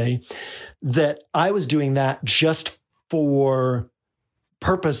play that I was doing that just for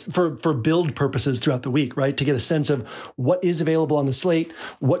build purposes throughout the week, right? To get a sense of what is available on the slate.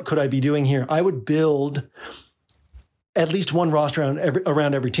 What could I be doing here? I would build at least one roster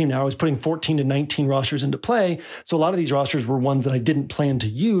around every team. Now, I was putting 14 to 19 rosters into play. So a lot of these rosters were ones that I didn't plan to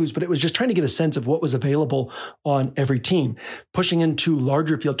use, but it was just trying to get a sense of what was available on every team. Pushing into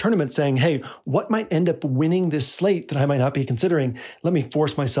larger field tournaments saying, hey, what might end up winning this slate that I might not be considering? Let me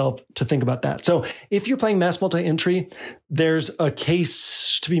force myself to think about that. So if you're playing mass multi-entry, there's a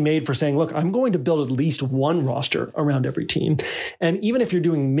case to be made for saying, look, I'm going to build at least one roster around every team. And even if you're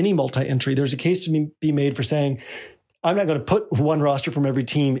doing mini multi-entry, there's a case to be made for saying, I'm not going to put one roster from every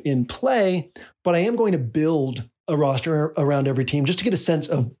team in play, but I am going to build a roster around every team just to get a sense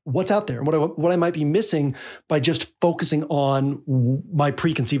of what's out there and what I might be missing by just focusing on my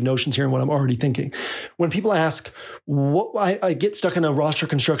preconceived notions here and what I'm already thinking. When people ask, I get stuck in a roster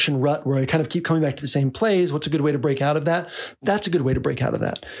construction rut where I kind of keep coming back to the same plays. What's a good way to break out of that? That's a good way to break out of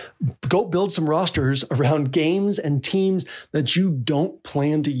that. Go build some rosters around games and teams that you don't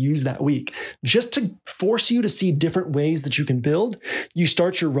plan to use that week. Just to force you to see different ways that you can build. You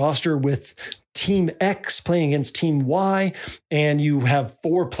start your roster with Team X playing against Team Y, and you have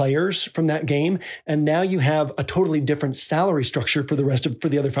 4 players from that game. And now you have a totally different salary structure for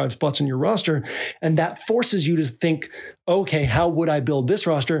the other 5 spots in your roster. And that forces you to think, okay, how would I build this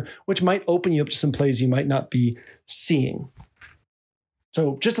roster? Which might open you up to some plays you might not be seeing.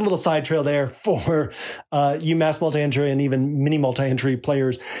 So just a little side trail there for you mass multi-entry and even mini multi-entry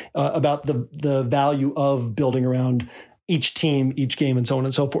players about the value of building around each team, each game, and so on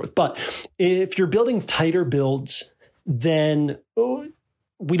and so forth. But if you're building tighter builds, then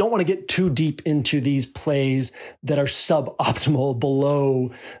we don't want to get too deep into these plays that are suboptimal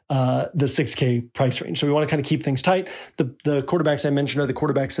below the 6K price range. So we want to kind of keep things tight. The quarterbacks I mentioned are the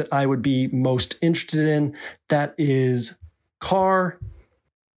quarterbacks that I would be most interested in. That is Carr,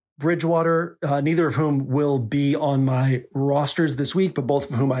 Bridgewater, neither of whom will be on my rosters this week, but both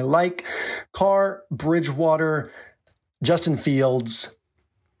of whom I like. Carr, Bridgewater, Justin Fields,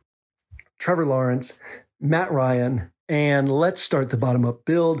 Trevor Lawrence, Matt Ryan, and let's start the bottom-up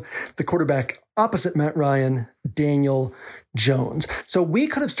build. The quarterback opposite Matt Ryan, Daniel Jones. So we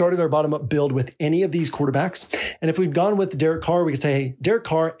could have started our bottom-up build with any of these quarterbacks, and if we'd gone with Derek Carr, we could say, hey, Derek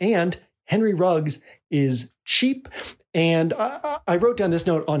Carr and Henry Ruggs is cheap. And I wrote down this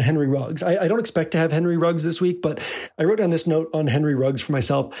note on Henry Ruggs. I don't expect to have Henry Ruggs this week, but I wrote down this note on Henry Ruggs for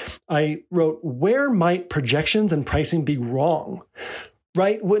myself. I wrote, where might projections and pricing be wrong?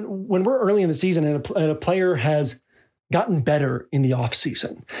 Right? When we're early in the season and a player has gotten better in the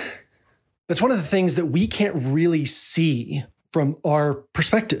offseason, that's one of the things that we can't really see from our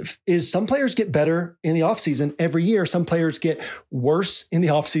perspective is some players get better in the offseason every year. Some players get worse in the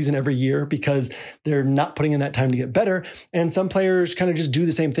offseason every year because they're not putting in that time to get better. And some players kind of just do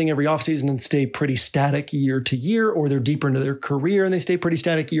the same thing every offseason and stay pretty static year to year, or they're deeper into their career and they stay pretty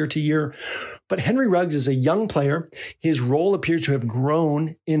static year to year. But Henry Ruggs is a young player. His role appears to have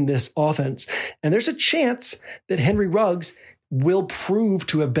grown in this offense. And there's a chance that Henry Ruggs will prove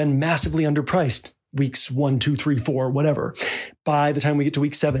to have been massively underpriced weeks 1, 2, 3, 4, whatever, by the time we get to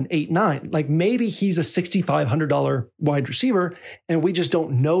week 7, 8, 9. Like maybe he's a $6,500 wide receiver, and we just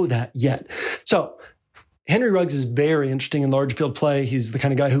don't know that yet. So Henry Ruggs is very interesting in large field play. He's the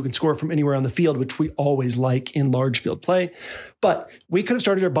kind of guy who can score from anywhere on the field, which we always like in large field play. But we could have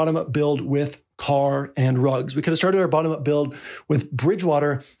started our bottom-up build with Carr and Ruggs. We could have started our bottom-up build with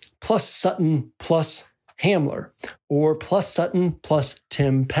Bridgewater plus Sutton plus Hamler, or plus Sutton plus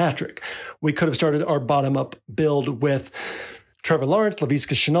Tim Patrick. We could have started our bottom-up build with Trevor Lawrence,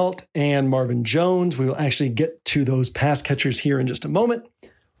 Laviska Shenault, and Marvin Jones. We will actually get to those pass catchers here in just a moment.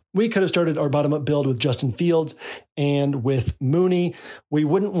 We could have started our bottom-up build with Justin Fields and with Mooney. We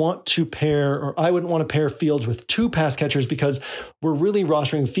wouldn't want to pair, or I wouldn't want to pair Fields with two pass catchers because we're really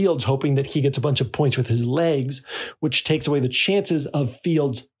rostering Fields hoping that he gets a bunch of points with his legs, which takes away the chances of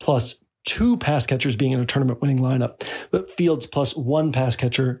Fields plus two pass catchers being in a tournament winning lineup. But Fields plus one pass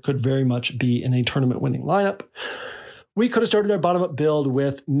catcher could very much be in a tournament winning lineup. We could have started our bottom-up build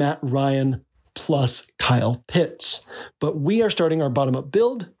with Matt Ryan plus Kyle Pitts, but we are starting our bottom-up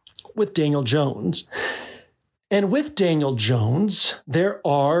build with Daniel Jones. And with Daniel Jones, there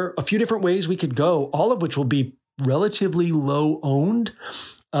are a few different ways we could go, all of which will be relatively low owned.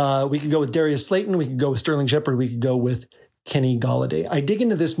 We could go with Darius Slayton. We could go with Sterling Shepard. We could go with Kenny Golladay. I dig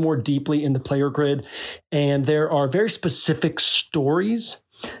into this more deeply in the player grid, and there are very specific stories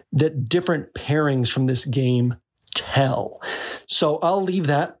that different pairings from this game tell. So I'll leave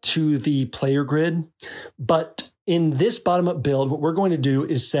that to the player grid. But in this bottom-up build, what we're going to do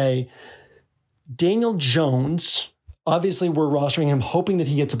is say Daniel Jones, obviously we're rostering him hoping that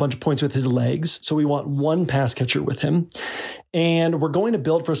he gets a bunch of points with his legs. So we want one pass catcher with him. And we're going to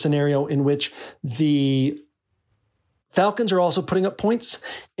build for a scenario in which the Falcons are also putting up points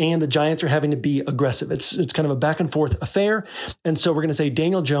and the Giants are having to be aggressive. It's kind of a back and forth affair. And so we're going to say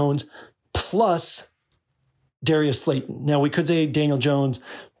Daniel Jones plus Darius Slayton. Now we could say Daniel Jones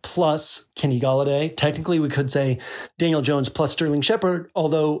plus Kenny Golladay. Technically we could say Daniel Jones plus Sterling Shepard,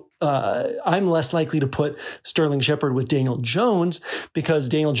 although I'm less likely to put Sterling Shepard with Daniel Jones because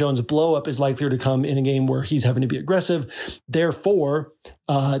Daniel Jones' blow up is likelier to come in a game where he's having to be aggressive. Therefore,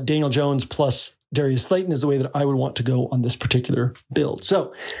 Daniel Jones plus Darius Slayton is the way that I would want to go on this particular build.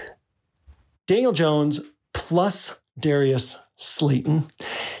 So Daniel Jones plus Darius Slayton.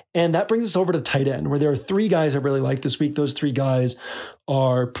 And that brings us over to tight end, where there are three guys I really like this week. Those three guys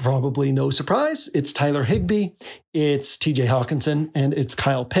are probably no surprise. It's Tyler Higbee, it's TJ Hawkinson, and it's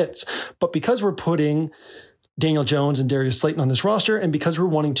Kyle Pitts. But because we're putting Daniel Jones and Darius Slayton on this roster, and because we're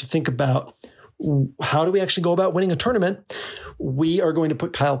wanting to think about how do we actually go about winning a tournament, we are going to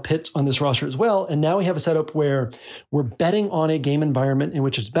put Kyle Pitts on this roster as well. And now we have a setup where we're betting on a game environment in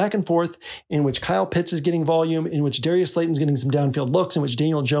which it's back and forth, in which Kyle Pitts is getting volume, in which Darius Slayton's getting some downfield looks, in which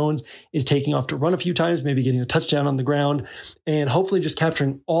Daniel Jones is taking off to run a few times, maybe getting a touchdown on the ground, and hopefully just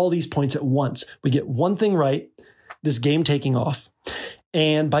capturing all these points at once. We get one thing right, this game taking off.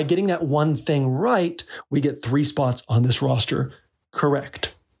 And by getting that one thing right, we get 3 spots on this roster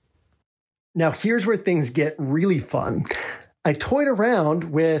correct. Now, here's where things get really fun. I toyed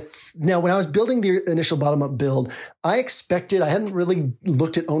around with, now when I was building the initial bottom-up build, I hadn't really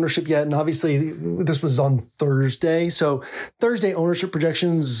looked at ownership yet. And obviously this was on Thursday. So Thursday ownership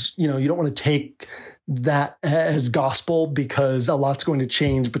projections, you don't want to take that as gospel because a lot's going to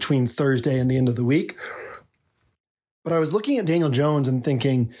change between Thursday and the end of the week. But I was looking at Daniel Jones and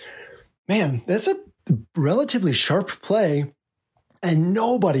thinking, man, that's a relatively sharp play. And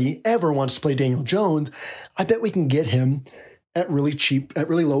nobody ever wants to play Daniel Jones. I bet we can get him at really cheap, at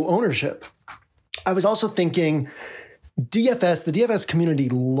really low ownership. I was also thinking the DFS community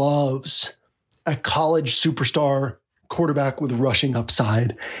loves a college superstar quarterback with rushing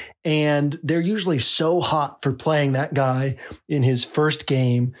upside. And they're usually so hot for playing that guy in his first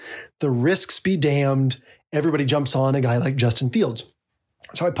game. The risks be damned. Everybody jumps on a guy like Justin Fields.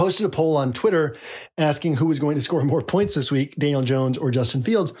 So I posted a poll on Twitter asking who was going to score more points this week, Daniel Jones or Justin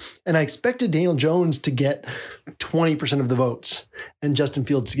Fields. And I expected Daniel Jones to get 20% of the votes and Justin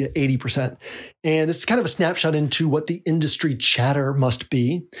Fields to get 80%. And this is kind of a snapshot into what the industry chatter must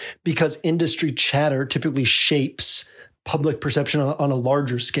be, because industry chatter typically shapes public perception on a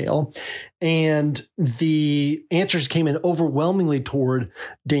larger scale. And the answers came in overwhelmingly toward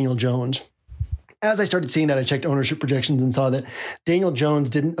Daniel Jones. As I started seeing that, I checked ownership projections and saw that Daniel Jones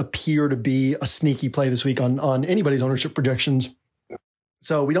didn't appear to be a sneaky play this week on anybody's ownership projections.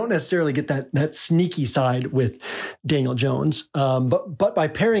 So we don't necessarily get that sneaky side with Daniel Jones. But by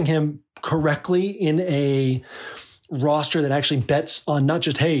pairing him correctly in a roster that actually bets on not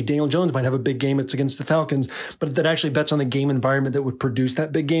just, hey, Daniel Jones might have a big game, it's against the Falcons, but that actually bets on the game environment that would produce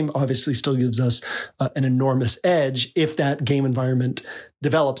that big game, obviously still gives us an enormous edge if that game environment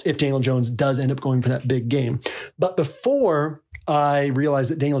develops, if Daniel Jones does end up going for that big game. But before I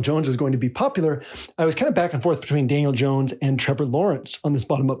realized that Daniel Jones was going to be popular, I was kind of back and forth between Daniel Jones and Trevor Lawrence on this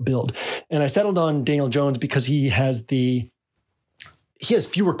bottom-up build. And I settled on Daniel Jones because he has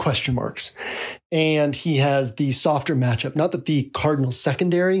fewer question marks and he has the softer matchup. Not that the Cardinals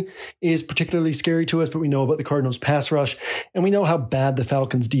secondary is particularly scary to us, but we know about the Cardinals pass rush and we know how bad the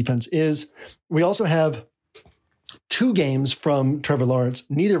Falcons defense is. We also have 2 games from Trevor Lawrence,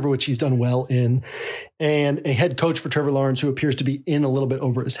 neither of which he's done well in, and a head coach for Trevor Lawrence who appears to be in a little bit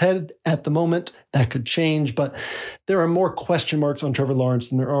over his head at the moment. That could change, but there are more question marks on Trevor Lawrence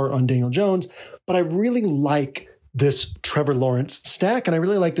than there are on Daniel Jones. But I really like this Trevor Lawrence stack, and I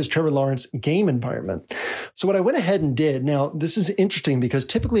really like this Trevor Lawrence game environment. So what I went ahead and did, now this is interesting because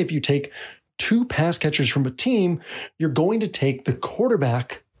typically if you take 2 pass catchers from a team, you're going to take the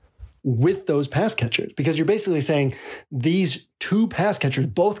quarterback with those pass catchers because you're basically saying these 2 pass catchers,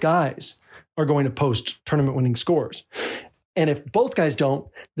 both guys are going to post tournament winning scores. And if both guys don't,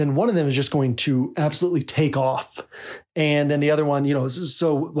 then one of them is just going to absolutely take off. And then the other one,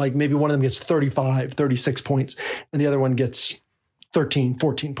 so like maybe one of them gets 35, 36 points, and the other one gets 13,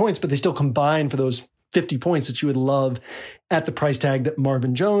 14 points, but they still combine for those 50 points that you would love at the price tag that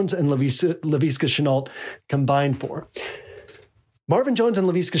Marvin Jones and Laviska Shenault combined for. Marvin Jones and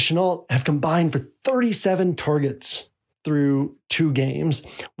Laviska Shenault have combined for 37 targets through 2 games.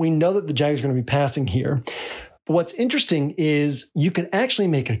 We know that the Jags are going to be passing here. But what's interesting is you can actually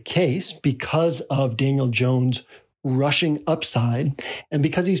make a case because of Daniel Jones' rushing upside and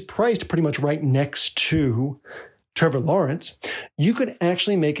because he's priced pretty much right next to Trevor Lawrence, you could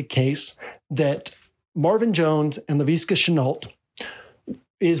actually make a case that Marvin Jones and Laviska Shenault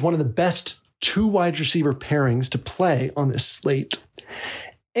is one of the best 2 wide receiver pairings to play on this slate.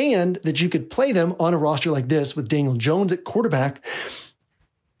 And that you could play them on a roster like this with Daniel Jones at quarterback,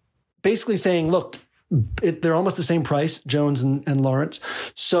 basically saying, look, they're almost the same price, Jones and Lawrence.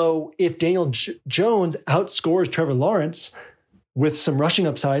 So if Daniel Jones outscores Trevor Lawrence with some rushing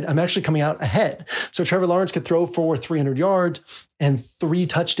upside, I'm actually coming out ahead. So Trevor Lawrence could throw for 300 yards and 3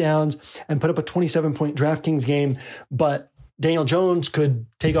 touchdowns and put up a 27-point DraftKings game, but Daniel Jones could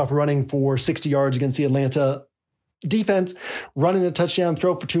take off running for 60 yards against the Atlanta defense, running a touchdown,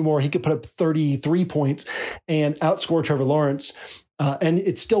 throw for 2 more. He could put up 33 points and outscore Trevor Lawrence. And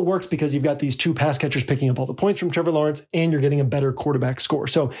it still works because you've got these 2 pass catchers picking up all the points from Trevor Lawrence and you're getting a better quarterback score.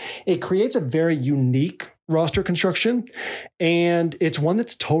 So it creates a very unique roster construction and it's one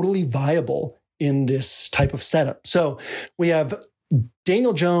that's totally viable in this type of setup. So we have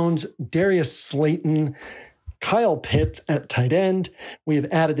Daniel Jones, Darius Slayton, Kyle Pitts at tight end. We have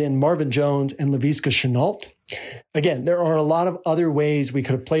added in Marvin Jones and Laviska Shenault. Again, there are a lot of other ways we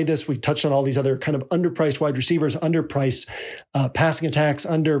could have played this. We touched on all these other kind of underpriced wide receivers, underpriced passing attacks,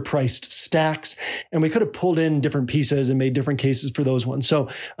 underpriced stacks, and we could have pulled in different pieces and made different cases for those ones. So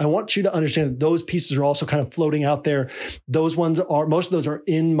I want you to understand that those pieces are also kind of floating out there. Those ones are, most of those are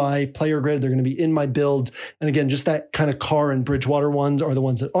in my player grid. They're going to be in my builds. And again, just that kind of Carr and Bridgewater ones are the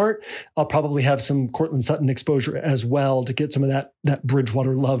ones that aren't. I'll probably have some Cortland Sutton exposure as well to get some of that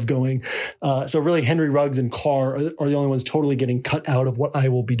Bridgewater love going. So really Henry Ruggs and Carr are the only ones totally getting cut out of what I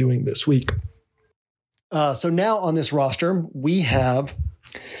will be doing this week. So now on this roster, we have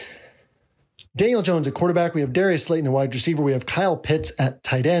Daniel Jones at quarterback. We have Darius Slayton at wide receiver. We have Kyle Pitts at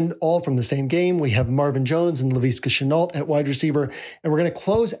tight end, all from the same game. We have Marvin Jones and Laviska Shenault at wide receiver. And we're going to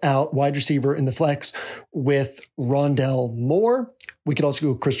close out wide receiver in the flex with Rondell Moore. We could also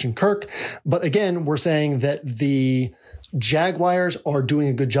go Christian Kirk. But again, we're saying that the Jaguars are doing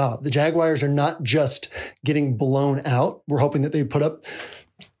a good job. The Jaguars are not just getting blown out. We're hoping that they put up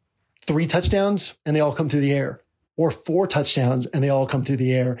 3 touchdowns and they all come through the air, or 4 touchdowns and they all come through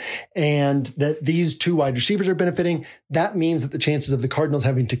the air, and that these 2 wide receivers are benefiting. That means that the chances of the Cardinals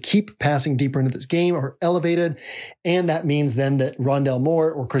having to keep passing deeper into this game are elevated. And that means then that Rondell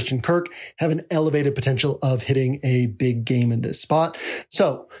Moore or Christian Kirk have an elevated potential of hitting a big game in this spot.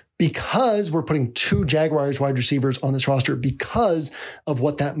 So because we're putting 2 Jaguars wide receivers on this roster because of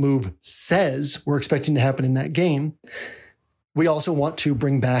what that move says we're expecting to happen in that game, we also want to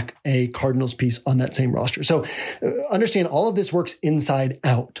bring back a Cardinals piece on that same roster. So understand all of this works inside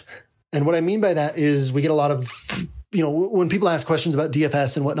out. And what I mean by that is we get a lot of, when people ask questions about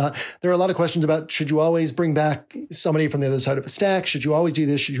DFS and whatnot, there are a lot of questions about, should you always bring back somebody from the other side of a stack? Should you always do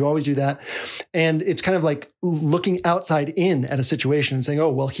this? Should you always do that? And it's kind of like looking outside in at a situation and saying, oh,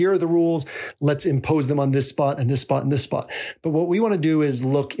 well, here are the rules. Let's impose them on this spot and this spot and this spot. But what we want to do is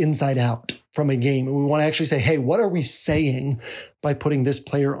look inside out from a game. And we want to actually say, hey, what are we saying by putting this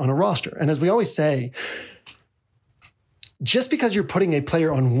player on a roster? And as we always say, just because you're putting a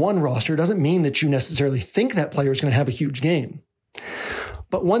player on one roster doesn't mean that you necessarily think that player is going to have a huge game.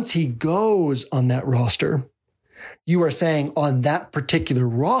 But once he goes on that roster, you are saying on that particular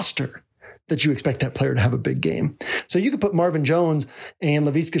roster that you expect that player to have a big game. So you could put Marvin Jones and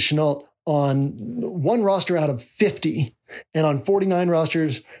Laviska Shenault on one roster out of 50, and on 49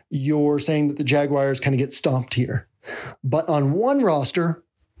 rosters, you're saying that the Jaguars kind of get stomped here. But on one roster,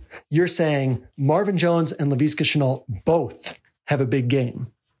 you're saying Marvin Jones and Laviska Shenault both have a big game.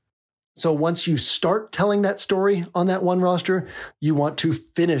 So once you start telling that story on that one roster, you want to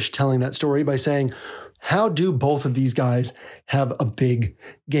finish telling that story by saying, how do both of these guys have a big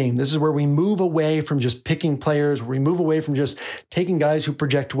game? This is where we move away from just picking players, where we move away from just taking guys who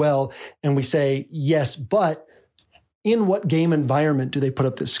project well, and we say, yes, but in what game environment do they put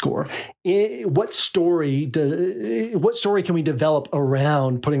up this score? What story can we develop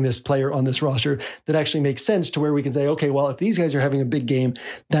around putting this player on this roster that actually makes sense to where we can say, okay, well, if these guys are having a big game,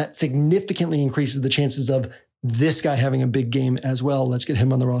 that significantly increases the chances of this guy having a big game as well. Let's get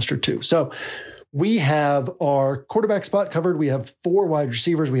him on the roster too. So we have our quarterback spot covered. We have 4 wide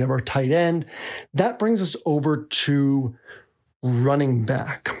receivers. We have our tight end. That brings us over to running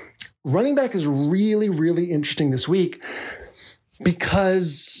back. Running back is really, really interesting this week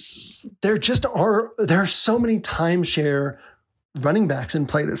because there are so many timeshare running backs in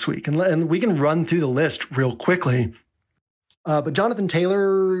play this week. And we can run through the list real quickly. But Jonathan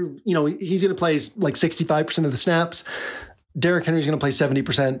Taylor, he's going to play like 65% of the snaps. Derrick Henry's going to play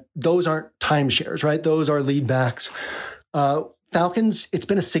 70%. Those aren't timeshares, right? Those are lead backs. Falcons, it's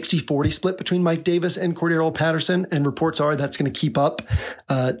been a 60-40 split between Mike Davis and Cordarrelle Patterson, and reports are that's going to keep up.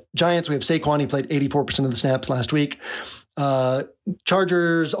 Giants, we have Saquon. He played 84% of the snaps last week.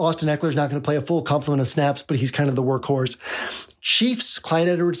 Chargers, Austin Eckler's not going to play a full complement of snaps, but he's kind of the workhorse. Chiefs, Clyde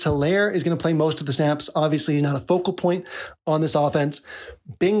Edwards-Helaire is going to play most of the snaps. Obviously, he's not a focal point on this offense.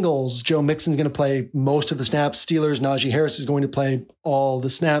 Bengals, Joe Mixon's going to play most of the snaps. Steelers, Najee Harris is going to play all the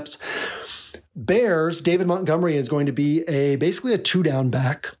snaps. Bears, David Montgomery is going to be basically a 2-down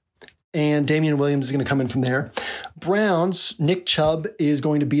back, and Damian Williams is going to come in from there. Browns, Nick Chubb is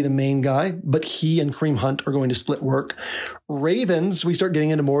going to be the main guy, but he and Kareem Hunt are going to split work. Ravens, we start getting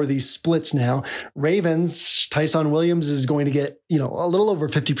into more of these splits now. Ravens, Tyson Williams is going to get, a little over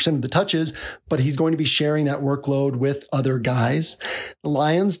 50% of the touches, but he's going to be sharing that workload with other guys. The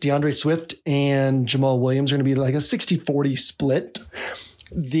Lions, DeAndre Swift and Jamal Williams are going to be like a 60-40 split.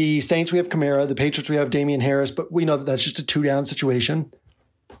 The Saints, we have Kamara. The Patriots, we have Damian Harris, but we know that that's just a 2-down situation.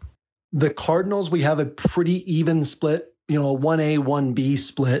 The Cardinals, we have a pretty even split, a 1A, 1B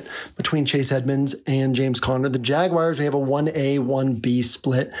split between Chase Edmonds and James Conner. The Jaguars, we have a 1A, 1B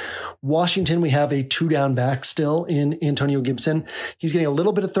split. Washington, we have a 2-down back still in Antonio Gibson. He's getting a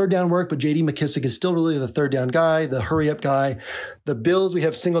little bit of 3rd-down work, but J.D. McKissic is still really the 3rd-down guy, the hurry-up guy. The Bills, we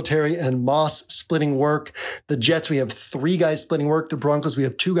have Singletary and Moss splitting work. The Jets, we have 3 guys splitting work. The Broncos, we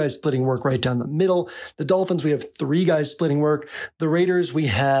have 2 guys splitting work right down the middle. The Dolphins, we have 3 guys splitting work. The Raiders, we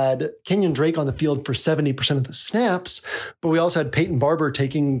had Kenyon Drake on the field for 70% of the snaps, but we also had Peyton Barber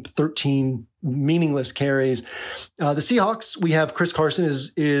taking 13 meaningless carries. The Seahawks, we have Chris Carson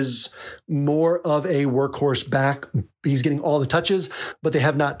is more of a workhorse back. He's getting all the touches, but they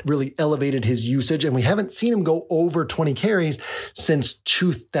have not really elevated his usage, and we haven't seen him go over 20 carries since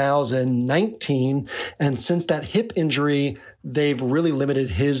 2019. And since that hip injury, they've really limited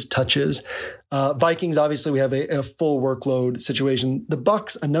his touches. Vikings, obviously, we have a full workload situation. The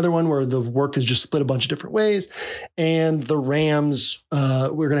Bucks, another one where the work is just split a bunch of different ways. And the Rams,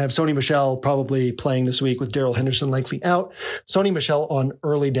 we're going to have Sony Michel probably playing this week with Darrell Henderson likely out. Sony Michel on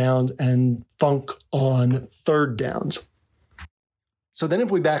early downs and Funk on 3rd downs. So then if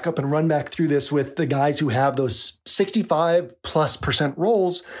we back up and run back through this with the guys who have those 65+%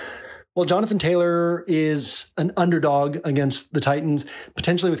 roles, well, Jonathan Taylor is an underdog against the Titans,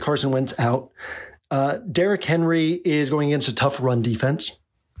 potentially with Carson Wentz out. Derrick Henry is going against a tough run defense.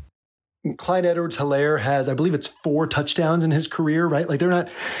 Clyde Edwards-Helaire has, I believe it's 4 touchdowns in his career, right? Like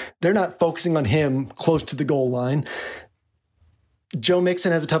they're not focusing on him close to the goal line. Joe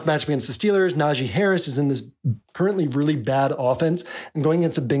Mixon has a tough matchup against the Steelers. Najee Harris is in this currently really bad offense and going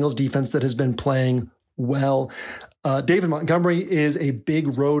against a Bengals defense that has been playing well. David Montgomery is a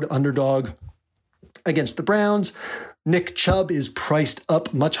big road underdog against the Browns. Nick Chubb is priced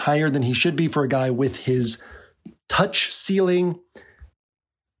up much higher than he should be for a guy with his touch ceiling.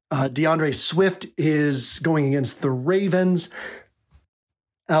 DeAndre Swift is going against the Ravens.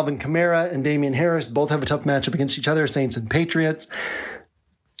 Alvin Kamara and Damian Harris both have a tough matchup against each other, Saints and Patriots.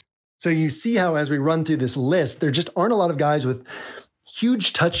 So you see how as we run through this list, there just aren't a lot of guys with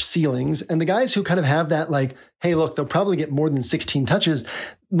huge touch ceilings. And the guys who kind of have that like, hey, look, they'll probably get more than 16 touches.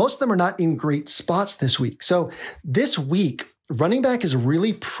 Most of them are not in great spots this week. So this week, running back is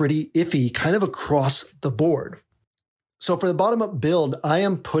really pretty iffy kind of across the board. So for the bottom-up build,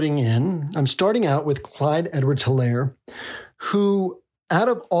 I'm starting out with Clyde Edwards-Helaire, who out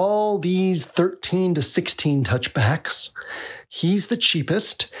of all these 13 to 16 touchbacks, he's the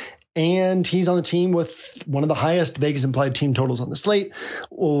cheapest, and he's on the team with one of the highest Vegas implied team totals on the slate.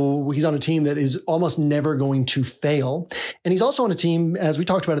 He's on a team that is almost never going to fail. And he's also on a team, as we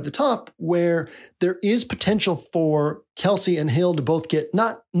talked about at the top, where there is potential for Kelsey and Hill to both get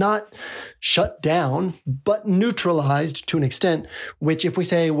not shut down, but neutralized to an extent, which if we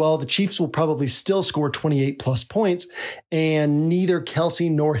say, well, the Chiefs will probably still score 28 plus points and neither Kelsey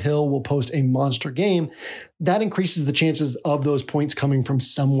nor Hill will post a monster game, that increases the chances of those points coming from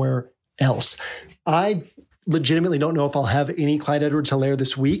somewhere else. I legitimately don't know if I'll have any Clyde Edwards-Helaire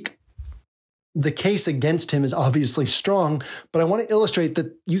this week. The case against him is obviously strong, but I want to illustrate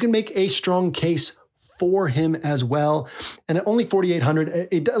that you can make a strong case for him as well. And at only 4,800,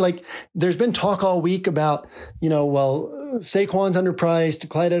 there's been talk all week about, Saquon's underpriced,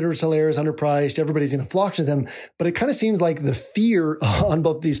 Clyde Edwards-Helaire is underpriced, everybody's going to flock to them. But it kind of seems like the fear on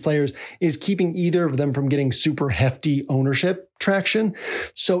both of these players is keeping either of them from getting super hefty ownership traction.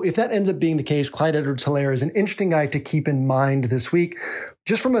 So if that ends up being the case, Clyde Edwards-Helaire is an interesting guy to keep in mind this week,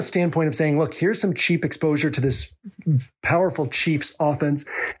 just from a standpoint of saying, look, here's some cheap exposure to this powerful Chiefs offense,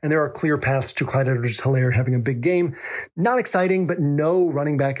 and there are clear paths to Clyde Edwards-Helaire having a big game. Not exciting, but no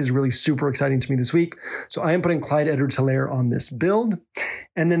running back is really super exciting to me this week. So I am putting Clyde Edwards-Helaire on this build.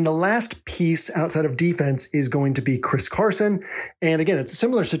 And then the last piece outside of defense is going to be Chris Carson. And again, it's a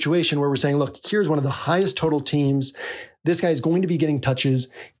similar situation where we're saying, look, here's one of the highest total teams. This guy is going to be getting touches.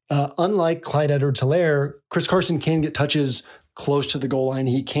 Unlike Clyde Edwards-Helaire, Chris Carson can get touches close to the goal line.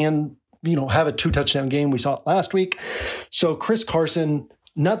 He can, have a 2-touchdown game. We saw it last week. So Chris Carson,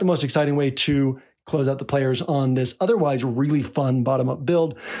 not the most exciting way to close out the players on this otherwise really fun bottom-up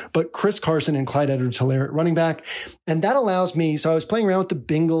build, but Chris Carson and Clyde Edwards-Helaire at running back. And that allows me, so I was playing around with the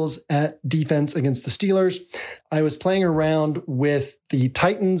Bengals at defense against the Steelers. I was playing around with the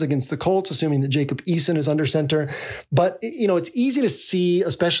Titans against the Colts, assuming that Jacob Eason is under center. But, it's easy to see,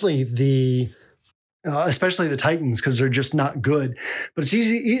 especially the Titans, because they're just not good. But it's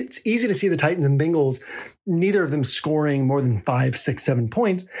easy to see the Titans and Bengals, neither of them scoring more than 5, 6, 7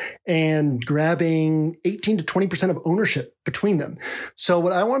 points and grabbing 18 to 20% of ownership between them. So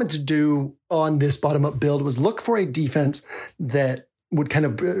what I wanted to do on this bottom-up build was look for a defense that would kind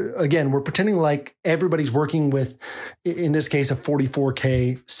of, again, we're pretending like everybody's working with, in this case, a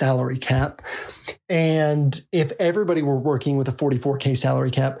 44K salary cap. And if everybody were working with a 44K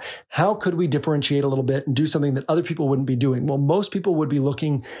salary cap, how could we differentiate a little bit and do something that other people wouldn't be doing? Well, most people would be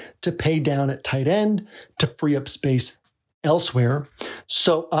looking to pay down at tight end to free up space elsewhere.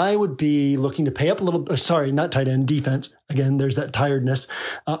 So I would be looking to pay up a little, not tight end, defense. Again, there's that tiredness.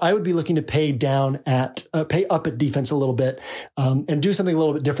 I would be looking to pay up at defense a little bit and do something a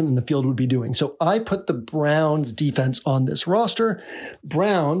little bit different than the field would be doing. So I put the Browns defense on this roster.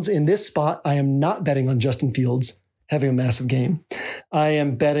 Browns in this spot, I am not betting on Justin Fields having a massive game. I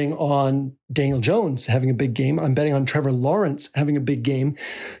am betting on Daniel Jones having a big game. I'm betting on Trevor Lawrence having a big game.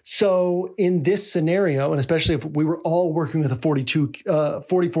 So in this scenario, and especially if we were all working with a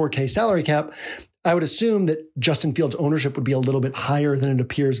 44K salary cap, I would assume that Justin Fields' ownership would be a little bit higher than it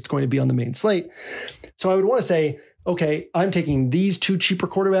appears it's going to be on the main slate. So I would want to say, okay, I'm taking these 2 cheaper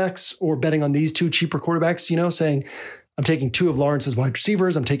quarterbacks or betting on these 2 cheaper quarterbacks, saying, I'm taking 2 of Lawrence's wide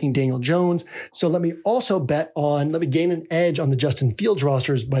receivers. I'm taking Daniel Jones. So let me gain an edge on the Justin Fields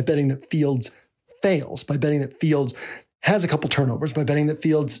rosters by betting that Fields fails, by betting that Fields has a couple turnovers, by betting that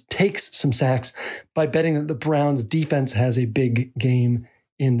Fields takes some sacks, by betting that the Browns defense has a big game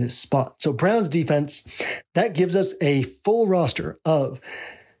in this spot. So Browns defense, that gives us a full roster of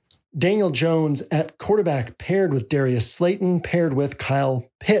Daniel Jones at quarterback, paired with Darius Slayton, paired with Kyle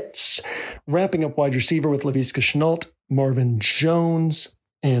Pitts. Wrapping up wide receiver with Laviska Shenault, Marvin Jones,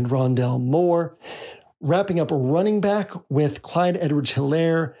 and Rondell Moore. Wrapping up running back with Clyde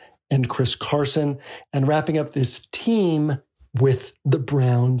Edwards-Helaire and Chris Carson. And wrapping up this team with the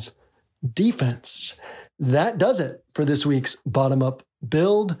Browns defense. That does it for this week's bottom-up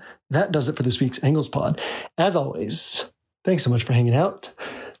build. That does it for this week's Angles Pod. As always, thanks so much for hanging out.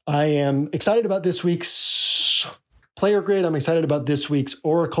 I am excited about this week's player grid. I'm excited about this week's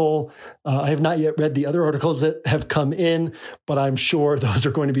Oracle. I have not yet read the other articles that have come in, but I'm sure those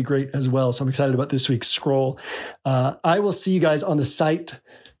are going to be great as well. So I'm excited about this week's scroll. I will see you guys on the site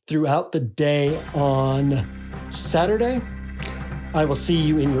throughout the day on Saturday. I will see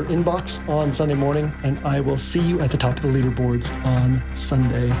you in your inbox on Sunday morning, and I will see you at the top of the leaderboards on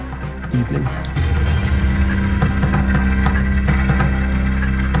Sunday evening.